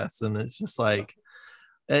process, and it's just like,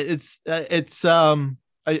 I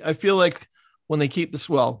feel like when they keep this,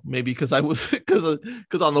 well, maybe because on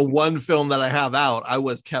the one film that I have out, I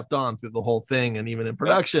was kept on through the whole thing, and even in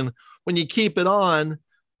production, when you keep it on,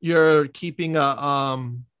 you're keeping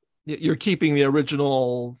the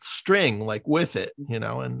original string, like, with it, and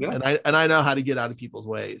I know how to get out of people's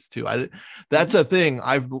ways too. That's a thing.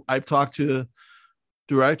 I've talked to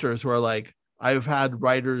directors who are like, I've had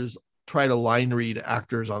writers try to line read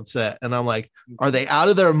actors on set, and I'm like, are they out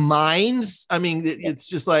of their minds? I mean, it's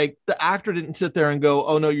just like, the actor didn't sit there and go,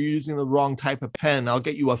 oh no, you're using the wrong type of pen, I'll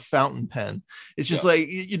get you a fountain pen. It's just like,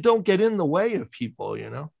 you don't get in the way of people,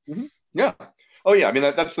 Oh yeah, I mean,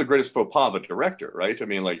 that's the greatest faux pas of a director, right? I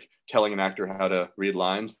mean, like, telling an actor how to read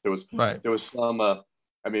lines. There was some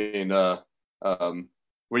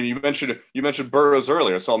when you mentioned Burroughs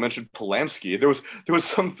earlier, so I'll mention Polanski. There was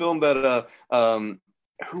some film that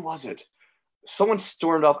who was it? Someone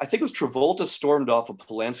stormed off. I think it was Travolta stormed off of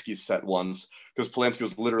Polanski's set once because Polanski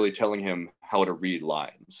was literally telling him how to read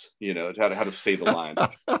lines, how to say the line.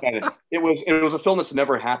 And it was a film that's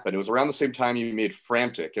never happened. It was around the same time he made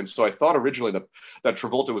Frantic, and so I thought originally that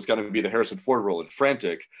Travolta was going to be the Harrison Ford role in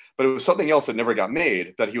Frantic, but it was something else that never got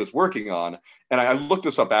made that he was working on. And I looked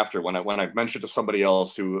this up after when I mentioned to somebody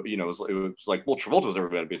else who it was like, well, Travolta was never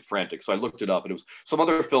going to be in Frantic, so I looked it up, and it was some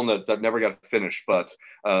other film that never got finished, but.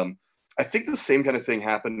 I think the same kind of thing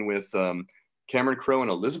happened with Cameron Crowe in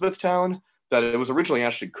Elizabethtown, that it was originally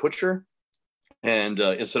Ashton Kutcher and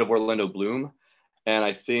instead of Orlando Bloom. And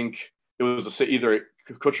I think it was either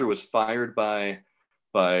Kutcher was fired by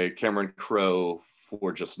Cameron Crowe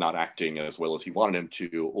for just not acting as well as he wanted him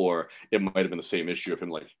to, or it might have been the same issue of him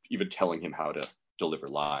like even telling him how to deliver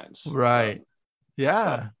lines. Right.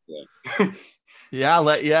 It's you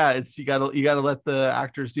gotta let the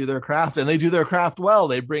actors do their craft, and they do their craft well.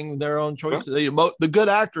 They bring their own choices. The good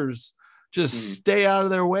actors just stay out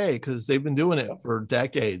of their way because they've been doing it for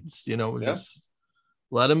decades. Just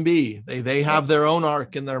let them be. They have their own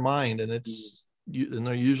arc in their mind, and and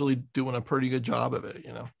they're usually doing a pretty good job of it.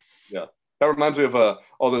 That reminds me of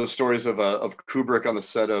all those stories of Kubrick on the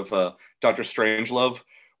set of Dr. Strangelove,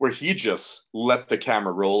 where he just let the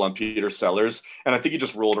camera roll on Peter Sellers, and I think he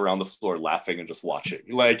just rolled around the floor laughing and just watching.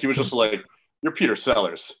 Like he was just like, "You're Peter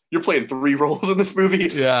Sellers. You're playing 3 roles in this movie.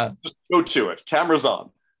 Yeah, just go to it. Camera's on.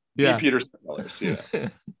 Yeah, be Peter Sellers." Yeah.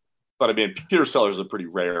 But I mean, Peter Sellers is a pretty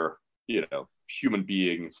rare, human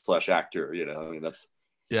being / actor. I mean, that's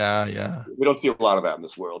yeah. We don't see a lot of that in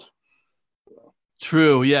this world.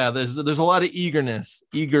 True. Yeah. There's a lot of eager.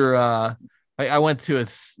 I went to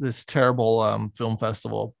this terrible film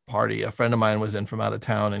festival party. A friend of mine was in from out of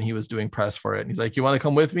town, and he was doing press for it. And he's like, "You want to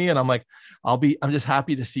come with me?" And I'm like, I'm just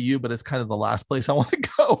happy to see you, but it's kind of the last place I want to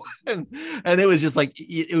go. And it was just like,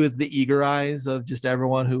 it was the eager eyes of just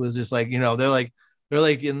everyone who was just like,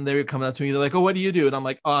 and they're coming up to me. They're like, "Oh, what do you do?" And I'm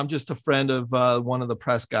like, "Oh, I'm just a friend of one of the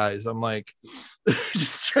press guys." I'm like,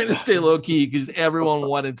 just trying to stay low key because everyone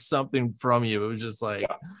wanted something from you. It was just like,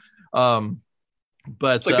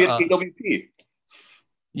 but it's like being AWP.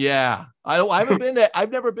 Yeah, I haven't been. I've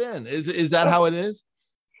never been. Is that how it is?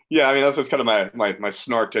 Yeah, I mean that's kind of my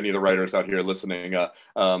snark to any of the writers out here listening.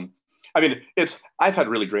 I mean, I've had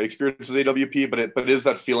really great experiences with AWP, but it is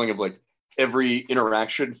that feeling of like every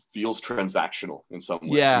interaction feels transactional in some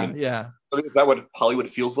way. Yeah, I mean, yeah. Is that what Hollywood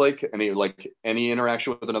feels like? Any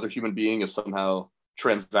interaction with another human being is somehow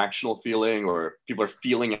transactional feeling, or people are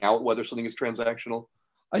feeling out whether something is transactional?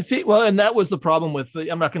 I think, well, and that was the problem with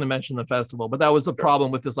I'm not going to mention the festival, but that was the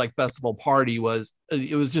problem with this like festival party was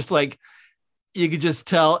it was just like, you could just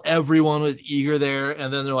tell everyone was eager there.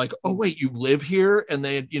 And then they're like, "Oh, wait, you live here?" And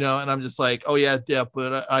they, and I'm just like, "Oh yeah,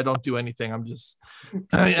 but I don't do anything. I'm just,"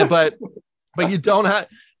 but you don't have,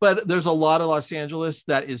 but there's a lot of Los Angeles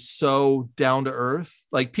that is so down to earth.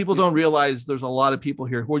 Like people don't realize there's a lot of people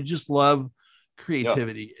here who just love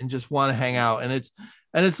creativity and just want to hang out. And it's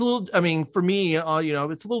a little, I mean, for me, it's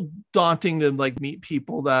a little daunting to like meet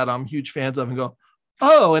people that I'm huge fans of and go,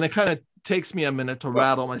 "Oh," and it kind of takes me a minute to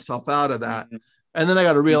rattle myself out of that. And then I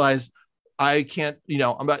got to realize I can't,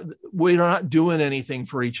 we're not doing anything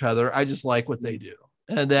for each other. I just like what they do.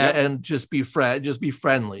 And just be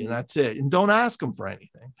friendly. And that's it. And don't ask them for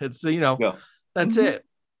anything. It's, that's it.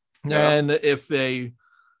 Yeah. And if they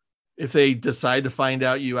decide to find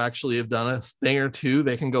out you actually have done a thing or two,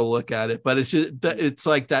 they can go look at it. But it's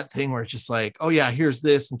like that thing where it's just like, "Oh yeah, here's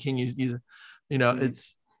this. And can you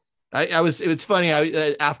it's funny.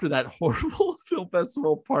 After that horrible film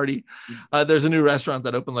festival party, there's a new restaurant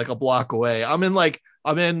that opened like a block away. I'm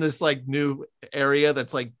in this like new area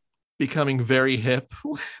that's like becoming very hip.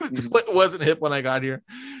 It wasn't hip when I got here.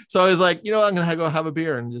 So I was like, I'm going to go have a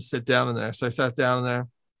beer and just sit down in there. So I sat down in there.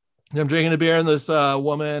 I'm drinking a beer, and this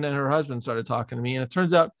woman and her husband started talking to me, and it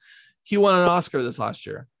turns out he won an Oscar this last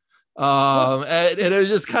year. And it was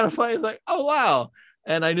just kind of funny. It's like, "Oh wow."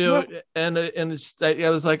 And I knew, and I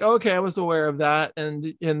was like, "Okay, I was aware of that."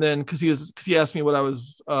 And then because he asked me what I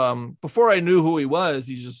was, before I knew who he was,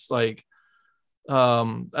 he's just like,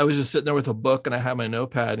 I was just sitting there with a book and I had my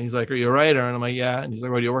notepad, and he's like, "Are you a writer?" And I'm like, "Yeah." And he's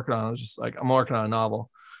like, "What are you working on?" I was just like, "I'm working on a novel."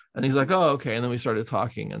 And he's like, "Oh, okay." And then we started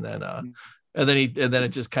talking, and then it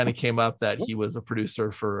just kind of came up that he was a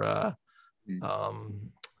producer for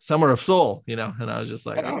Summer of Soul, and I was just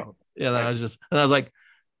like, "Oh yeah." Then I was like,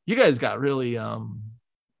 "You guys got really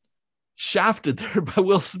shafted there by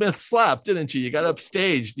Will Smith's slap, didn't you? You got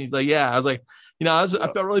upstaged." And he's like, "Yeah." I was like, I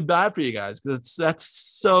felt really bad for you guys because that's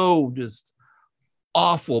so just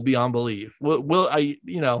awful beyond belief. We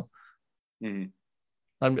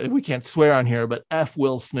can't swear on here, but F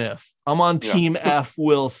Will Smith. I'm on team F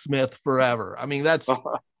Will Smith forever. I mean, that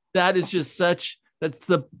is just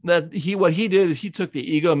what he did is he took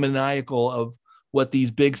the egomaniacal of what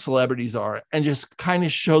these big celebrities are and just kind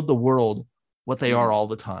of showed the world what they are all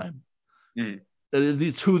the time. Who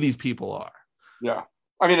these people are. Yeah.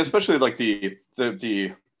 I mean, especially like the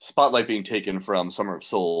spotlight being taken from Summer of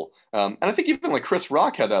Soul. And I think even like Chris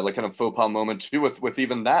Rock had that like kind of faux pas moment too with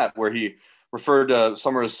even that, where he referred to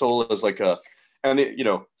Summer of Soul as like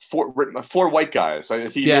four white guys. I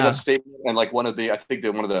think he made that statement, and like one of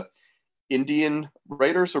the Indian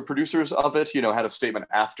writers or producers of it, had a statement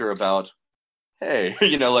after about, "Hey,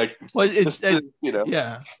 like, well,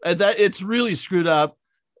 that it's really screwed up,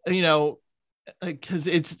 because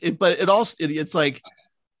it's like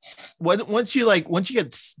once you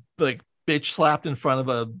get like bitch slapped in front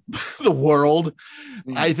of the world,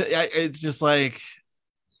 it's just like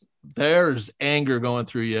there's anger going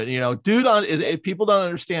through you, dude on it, people don't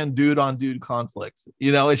understand dude on dude conflicts.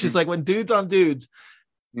 It's just like when dudes on dudes,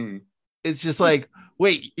 it's just like,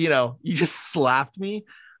 wait, you just slapped me,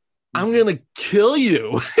 I'm gonna kill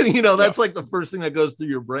you. That's like the first thing that goes through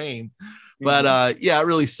your brain. But yeah, it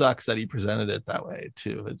really sucks that he presented it that way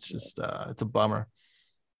too. It's just it's a bummer.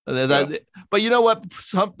 But you know what?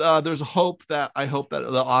 There's a hope that I hope that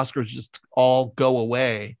the Oscars just all go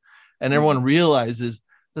away, and everyone realizes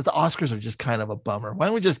that the Oscars are just kind of a bummer. Why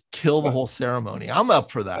don't we just kill the whole ceremony? I'm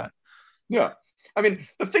up for that. Yeah, I mean,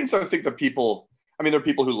 the things I think that people, I mean, there are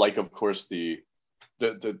people who like, of course, the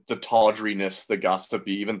tawdriness, the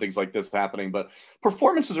gossipy, even things like this happening. But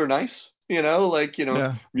performances are nice,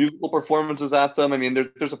 musical performances at them. I mean,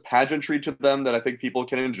 there's a pageantry to them that I think people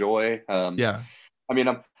can enjoy. Yeah. I mean,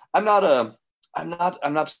 I'm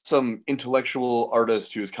not some intellectual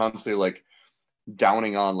artist who's constantly like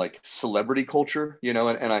downing on like celebrity culture, and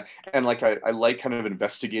I like kind of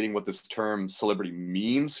investigating what this term celebrity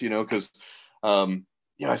means, because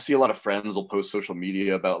I see a lot of friends will post social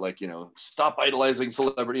media about like, stop idolizing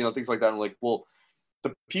celebrity, things like that. I'm like, well,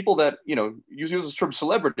 the people that, use this term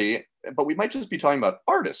celebrity, but we might just be talking about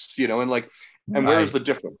artists, and where's the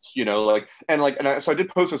difference, so I did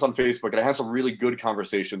post this on Facebook, and I had some really good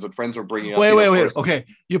conversations, and friends were bringing up. Wait. Okay.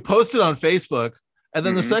 You posted on Facebook, and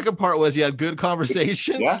then the second part was you had good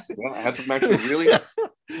conversations. Yeah. I had some actually really.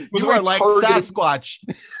 You are like Sasquatch.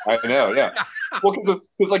 I know, yeah. Well,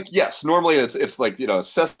 because like, yes, normally it's like, a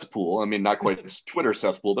cesspool. I mean, not quite Twitter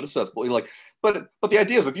cesspool, but a cesspool. But the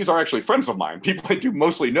idea is that these are actually friends of mine, people I do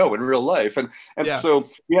mostly know in real life, and so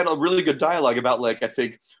we had a really good dialogue about like, I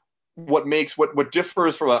think what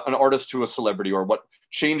differs from an artist to a celebrity, or what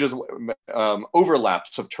changes,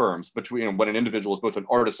 overlaps of terms between when an individual is both an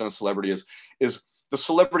artist and a celebrity is the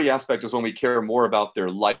celebrity aspect is when we care more about their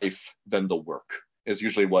life than the work, is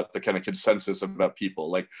usually what the kind of consensus about people.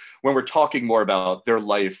 Like when we're talking more about their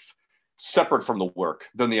life separate from the work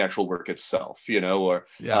than the actual work itself, and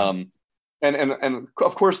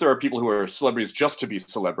of course there are people who are celebrities just to be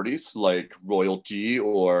celebrities, like royalty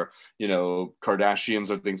or, Kardashians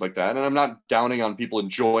or things like that. And I'm not downing on people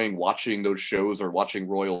enjoying watching those shows or watching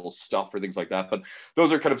royal stuff or things like that, but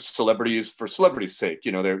those are kind of celebrities for celebrity's sake.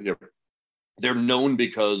 They're known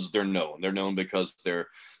because they're known. They're known because they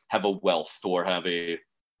have a wealth or have a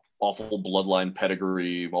awful bloodline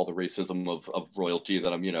pedigree, all the racism of royalty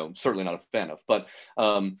that I'm, certainly not a fan of. But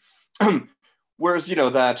whereas,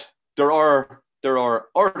 that there are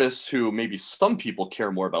artists who maybe some people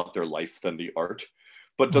care more about their life than the art,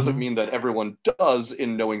 but doesn't mean that everyone does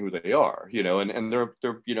in knowing who they are, and they're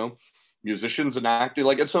musicians and acting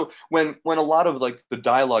and so when a lot of like the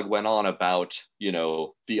dialogue went on about the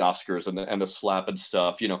Oscars and the slap and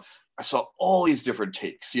stuff, I saw all these different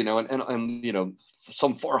takes, and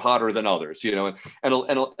some far hotter than others, and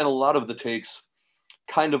a lot of the takes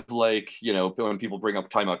kind of like, when people bring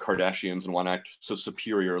up talking about Kardashians and want to act so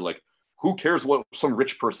superior, like who cares what some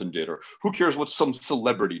rich person did, or who cares what some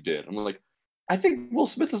celebrity did? I'm like, I think Will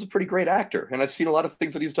Smith is a pretty great actor, and I've seen a lot of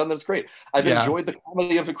things that he's done that's great. I've enjoyed the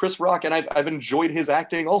comedy of Chris Rock, and I've enjoyed his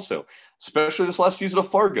acting also, especially this last season of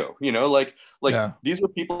Fargo. These are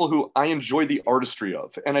people who I enjoy the artistry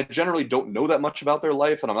of, and I generally don't know that much about their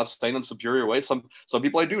life, and I'm not saying in a superior way. Some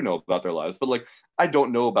people I do know about their lives, but like I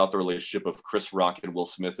don't know about the relationship of Chris Rock and Will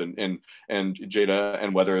Smith and Jada,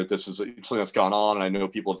 and whether this is something that's gone on. And I know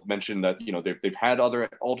people have mentioned that they've had other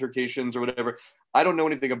altercations or whatever. I don't know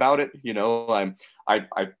anything about it.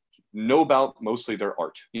 I know about mostly their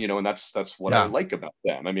art, and that's what I like about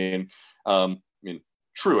them. I mean,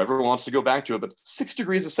 true, everyone wants to go back to it, but 6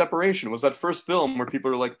 Degrees of Separation was that first film where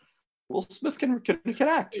people are like, Will Smith can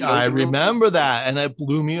act. I remember that, and it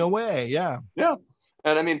blew me away. Yeah.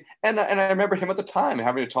 And I mean, and I remember him at the time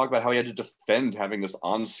having to talk about how he had to defend having this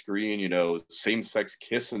on-screen, same-sex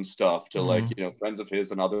kiss and stuff to like, friends of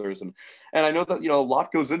his and others. And I know that, a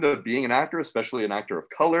lot goes into being an actor, especially an actor of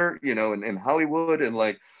color, in Hollywood. And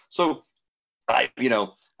like, so and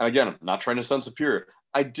again, I'm not trying to sound superior.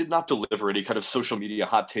 I did not deliver any kind of social media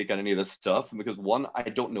hot take on any of this stuff because one, I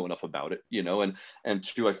don't know enough about it, and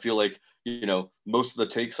two, I feel like, most of the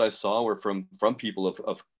takes I saw were from people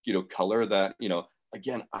of color that,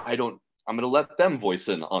 again, I'm going to let them voice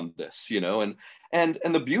in on this, and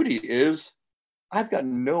the beauty is I've got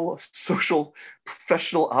no social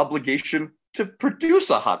professional obligation to produce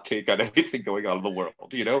a hot take on anything going on in the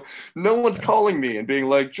world. No one's calling me and being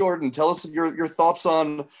like, Jordan, tell us your thoughts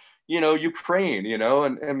on, Ukraine,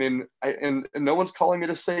 and I mean, and no one's calling me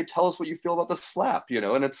to say, tell us what you feel about the slap,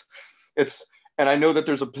 and it's, and I know that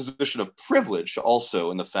there's a position of privilege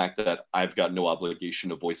also in the fact that I've got no obligation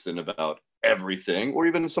to voice in about everything or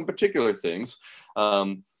even some particular things.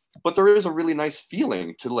 But there is a really nice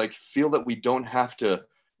feeling to like feel that we don't have to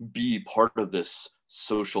be part of this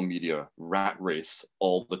social media rat race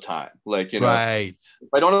all the time. Like, right. If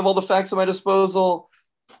I don't have all the facts at my disposal,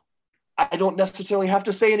 I don't necessarily have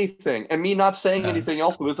to say anything. And me not saying anything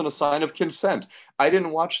also isn't a sign of consent. I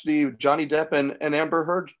didn't watch the Johnny Depp and Amber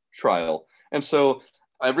Heard trial. And so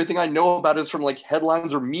everything I know about is from like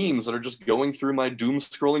headlines or memes that are just going through my doom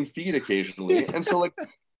scrolling feed occasionally. And so like,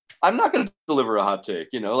 I'm not going to deliver a hot take,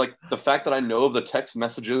 like the fact that I know of the text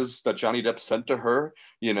messages that Johnny Depp sent to her,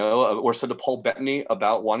 or sent to Paul Bettany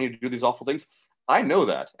about wanting to do these awful things. I know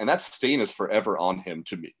that. And that stain is forever on him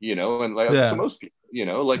to me, and like to most people,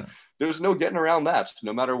 there's no getting around that.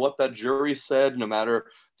 No matter what that jury said, no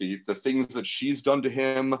matter the things that she's done to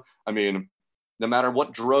him. I mean, no matter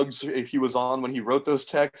what drugs he was on when he wrote those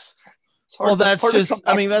texts. Well, that's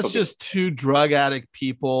just two drug addict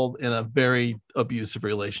people in a very abusive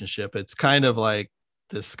relationship. It's kind of like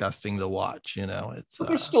disgusting to watch, it's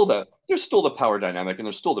there's still the power dynamic, and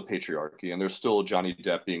there's still the patriarchy, and there's still Johnny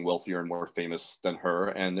Depp being wealthier and more famous than her.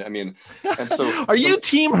 And I mean, and so are you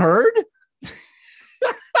Team Heard?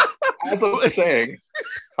 As I was saying,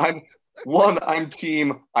 I'm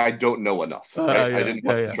team I don't know enough. Right? I didn't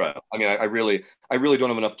watch the trial. I mean, I really don't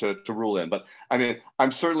have enough to rule in. But I mean,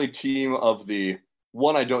 I'm certainly team of the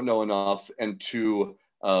one, I don't know enough, and two,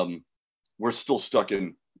 we're still stuck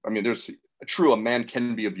in. I mean, there's true, a man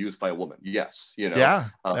can be abused by a woman. Yes,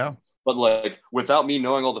 But like, without me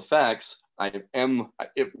knowing all the facts,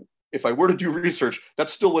 if I were to do research, that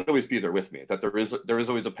still would always be there with me. That there is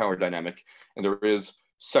always a power dynamic, and there is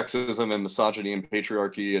sexism and misogyny and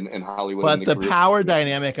patriarchy and Hollywood. But the power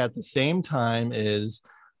dynamic at the same time is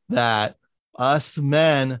that us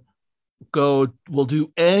men will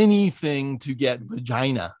do anything to get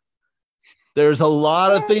vagina. There's a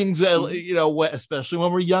lot of things that, especially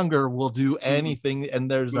when we're younger, we'll do anything.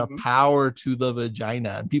 And there's a power to the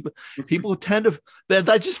vagina. And people tend to,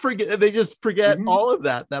 they just forget all of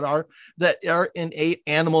that are innate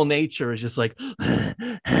animal nature is just like,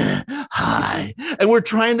 hi. And we're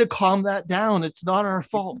trying to calm that down. It's not our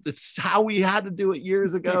fault. It's how we had to do it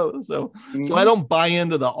years ago. So I don't buy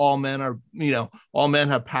into the all men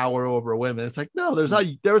have power over women. It's like, no, there's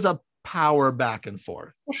a power back and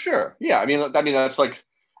forth. Well, sure. Yeah. I mean, that's like,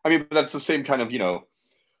 that's the same kind of,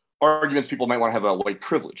 arguments people might want to have about white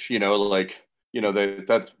privilege,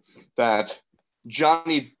 that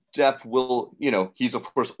Johnny Depp will, he's of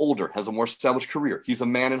course older, has a more established career. He's a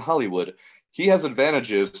man in Hollywood. He has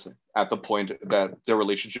advantages at the point that their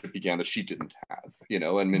relationship began that she didn't have,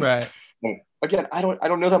 right. Again, I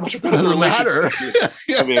don't know that much about the relationship.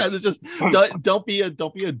 I mean, it's just don't be a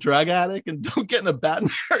drug addict and don't get in a bad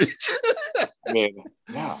marriage.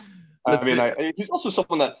 He's also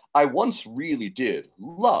someone that I once really did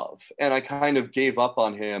love, and I kind of gave up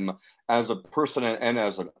on him as a person and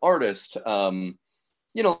as an artist. Around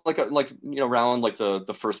like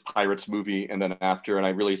the first Pirates movie, and then after, and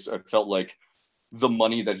I felt like the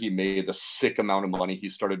money that he made, the sick amount of money he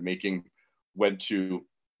started making, went to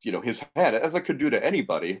his head, as it could do to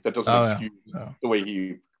anybody. That doesn't excuse the way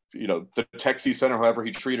he, the text he sent or however he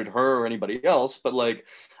treated her or anybody else. But like,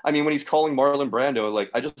 I mean, when he's calling Marlon Brando, like,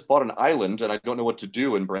 I just bought an island and I don't know what to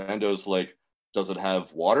do. And Brando's like, does it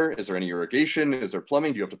have water? Is there any irrigation? Is there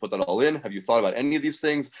plumbing? Do you have to put that all in? Have you thought about any of these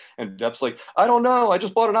things? And Depp's like, I don't know. I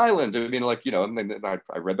just bought an island. I mean, like,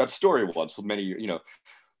 I read that story once,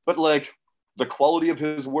 but like the quality of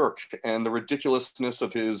his work and the ridiculousness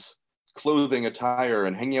of his clothing, attire,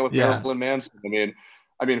 and hanging out with Marilyn Manson.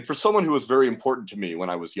 I mean, for someone who was very important to me when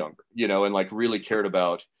I was younger, and like really cared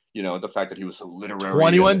about, the fact that he was so literary.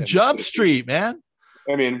 21 Jump Street, man.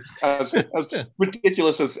 I mean, as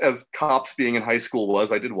ridiculous as Cops being in high school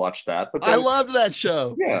was, I did watch that. But then, I loved that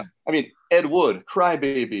show. Yeah. I mean, Ed Wood,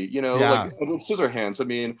 Crybaby, like Edward Scissorhands. I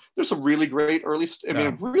mean, there's some really great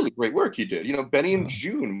really great work he did. Benny and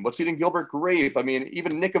June, What's Eating Gilbert Grape. I mean,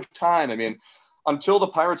 even Nick of Time. I mean, until the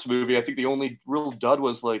Pirates movie, I think the only real dud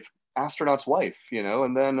was like Astronaut's Wife,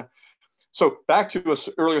 and then, so back to this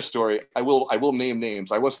earlier story, I will name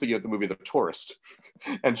names. I was thinking of the movie The Tourist,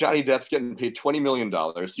 and Johnny Depp's getting paid $20 million.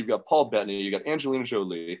 You've got Paul Bettany, you got Angelina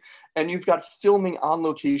Jolie, and you've got filming on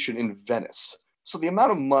location in Venice. So the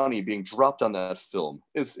amount of money being dropped on that film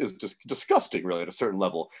is just disgusting, really, at a certain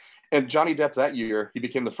level. And Johnny Depp that year, he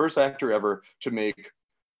became the first actor ever to make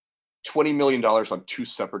 $20 million on two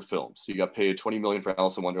separate films. He got paid $20 million for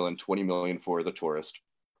Alice in Wonderland, $20 million for The Tourist.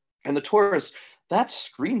 And The Tourist, that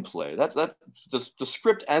screenplay, the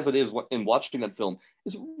script as it is in watching that film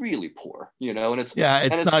is really poor, and it's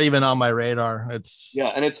not even on my radar. It's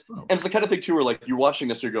the kind of thing too where like you're watching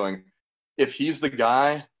this, you're going, if he's the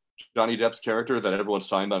guy Johnny Depp's character that everyone's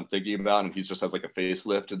talking about and thinking about, and he just has like a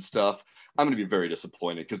facelift and stuff, I'm going to be very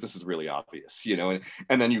disappointed because this is really obvious, you know.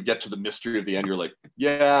 And then you get to the mystery of the end, you're like,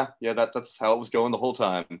 that's how it was going the whole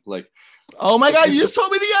time. Like, oh my God, you just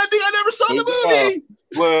told me the ending. I never saw the movie.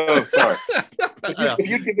 Whoa, sorry. If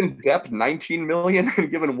you'd given Depp 19 million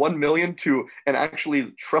and given 1 million to and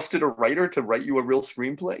actually trusted a writer to write you a real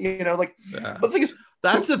screenplay, you know, like the thing is,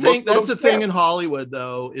 that's the thing. That's the thing in Hollywood,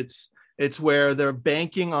 though. It's where they're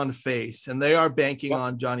banking on face, and they are banking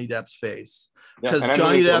on Johnny Depp's face, because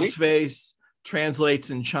Johnny Depp's face translates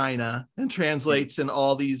in China and translates in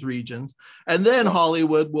all these regions, and then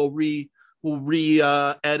Hollywood will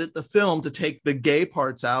edit the film to take the gay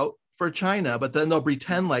parts out for China, but then they'll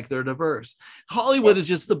pretend like they're diverse. Hollywood is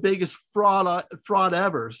just the biggest fraud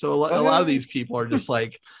ever. So a lot of these people are just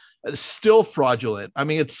like still fraudulent. I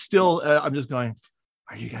mean, it's still. I'm just going,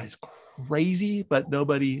 are you guys crazy? But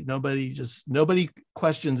nobody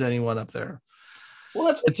questions anyone up there.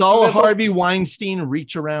 Well, it's all a Harvey Weinstein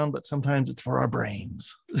reach around, but sometimes it's for our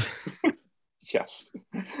brains. Yes,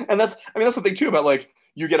 and that's the thing too about like,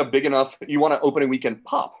 you get a big enough, you want to opening weekend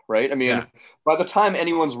pop, right? I mean, by the time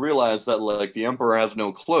anyone's realized that like the emperor has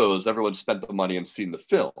no clothes, everyone's spent the money and seen the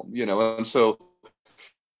film, you know, and so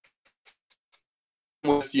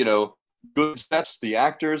with, you know, good sets, the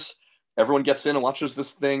actors, everyone gets in and watches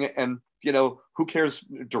this thing, and you know, who cares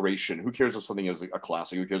duration? Who cares if something is a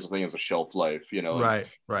classic? Who cares if something has a shelf life? You know, right.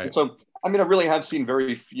 And so, I mean, I really have seen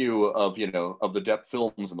very few of the Depp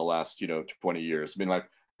films in the last 20 years. I mean, I've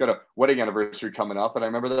got a wedding anniversary coming up, and I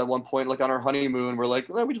remember that at one point, like on our honeymoon, we're like,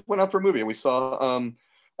 we just went out for a movie and we saw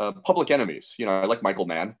Public Enemies. You know, I like Michael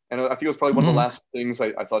Mann, and I think it was probably one of the last things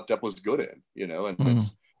I thought Depp was good in. You know, and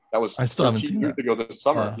that was I still haven't seen years ago this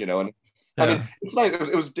summer. You know, and I mean, it's nice.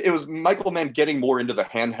 It was Michael Mann getting more into the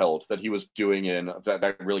handheld that he was doing in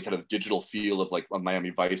that really kind of digital feel of like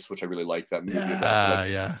Miami Vice, which I really like that movie. There's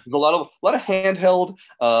a lot of handheld,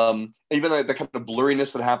 even the kind of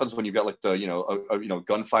blurriness that happens when you've got like the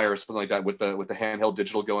gunfire or something like that with the handheld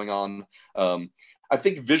digital going on. I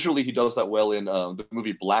think visually he does that well in the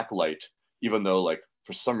movie Blacklight, even though like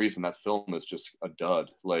for some reason that film is just a dud.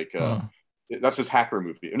 Like that's his hacker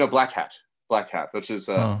movie. No, Black Hat. That's his.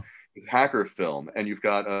 His hacker film, and you've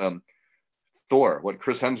got Thor,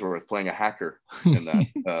 Chris Hemsworth playing a hacker in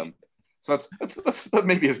that. So that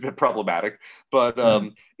maybe is a bit problematic, but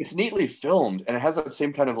it's neatly filmed, and it has that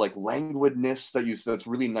same kind of like languidness that's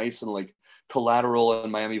really nice and like Collateral and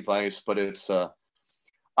Miami Vice. But it's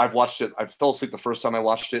I've watched it. I fell asleep the first time I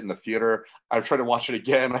watched it in the theater. I tried to watch it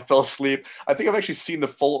again. I fell asleep. I think I've actually seen the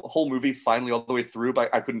whole movie finally all the way through,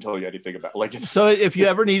 but I couldn't tell you anything about it. Like so if you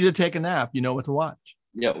ever need to take a nap, you know what to watch.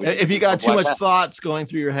 Yeah, if you got too much thoughts going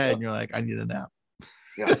through your head and you're like, I need a nap.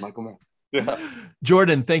 Yeah, Michael Mann. Yeah.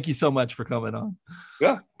 Jordan, thank you so much for coming on.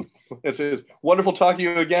 Yeah, it's wonderful talking to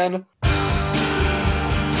you again.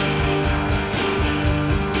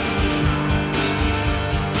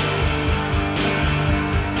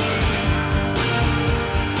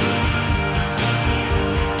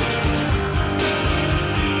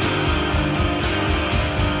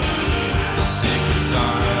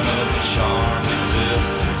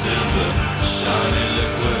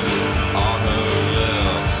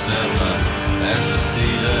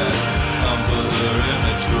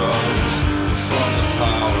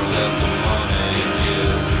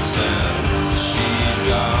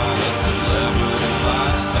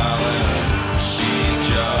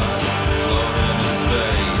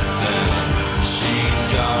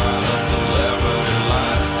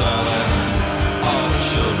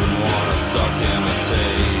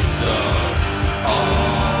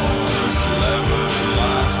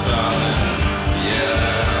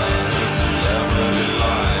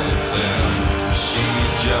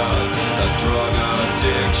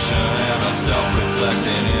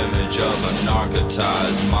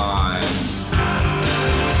 Narcotized mind.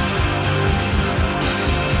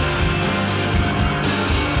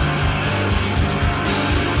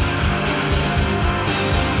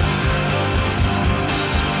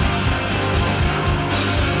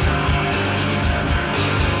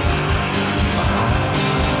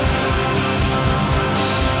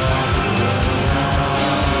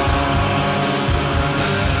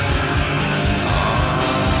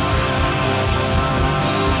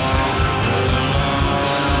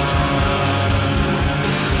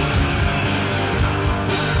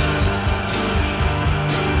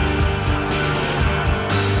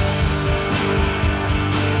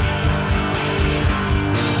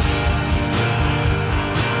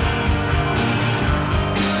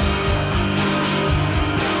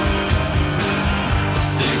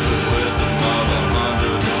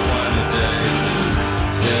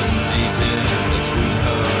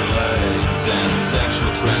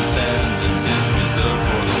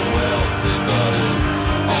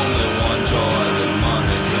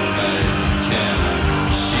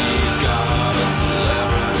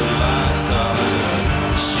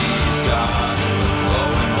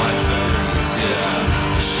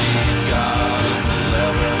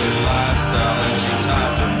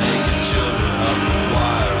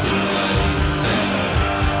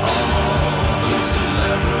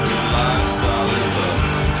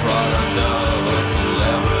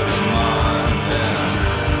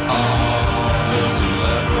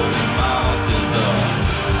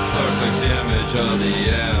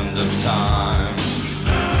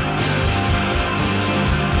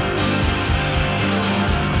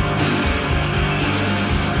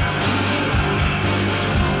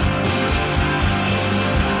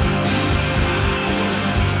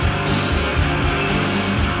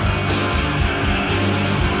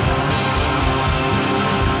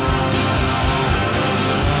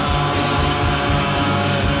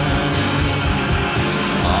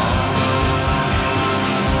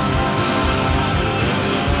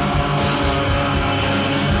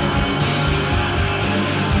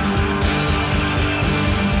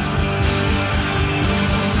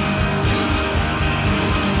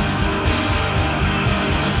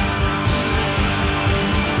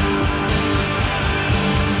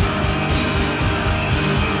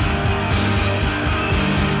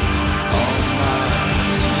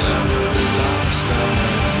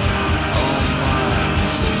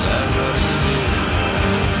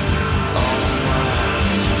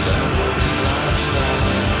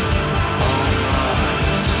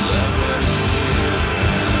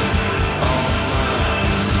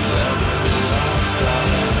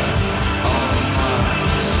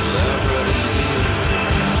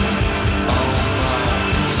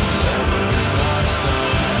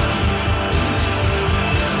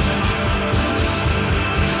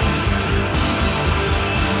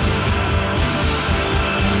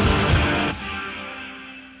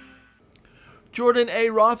 Jordan A.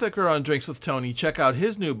 Rothacker on Drinks with Tony. Check out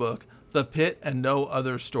his new book, The Pit and No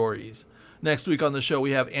Other Stories. Next week on the show,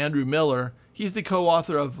 we have Andrew Miller. He's the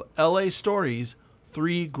co-author of L.A. Stories,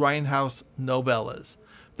 3 Grindhouse novellas.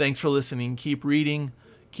 Thanks for listening. Keep reading,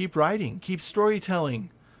 keep writing, keep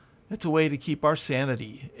storytelling. It's a way to keep our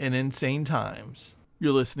sanity in insane times.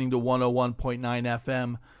 You're listening to 101.9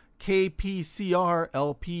 FM, KPCR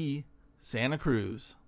LP, Santa Cruz.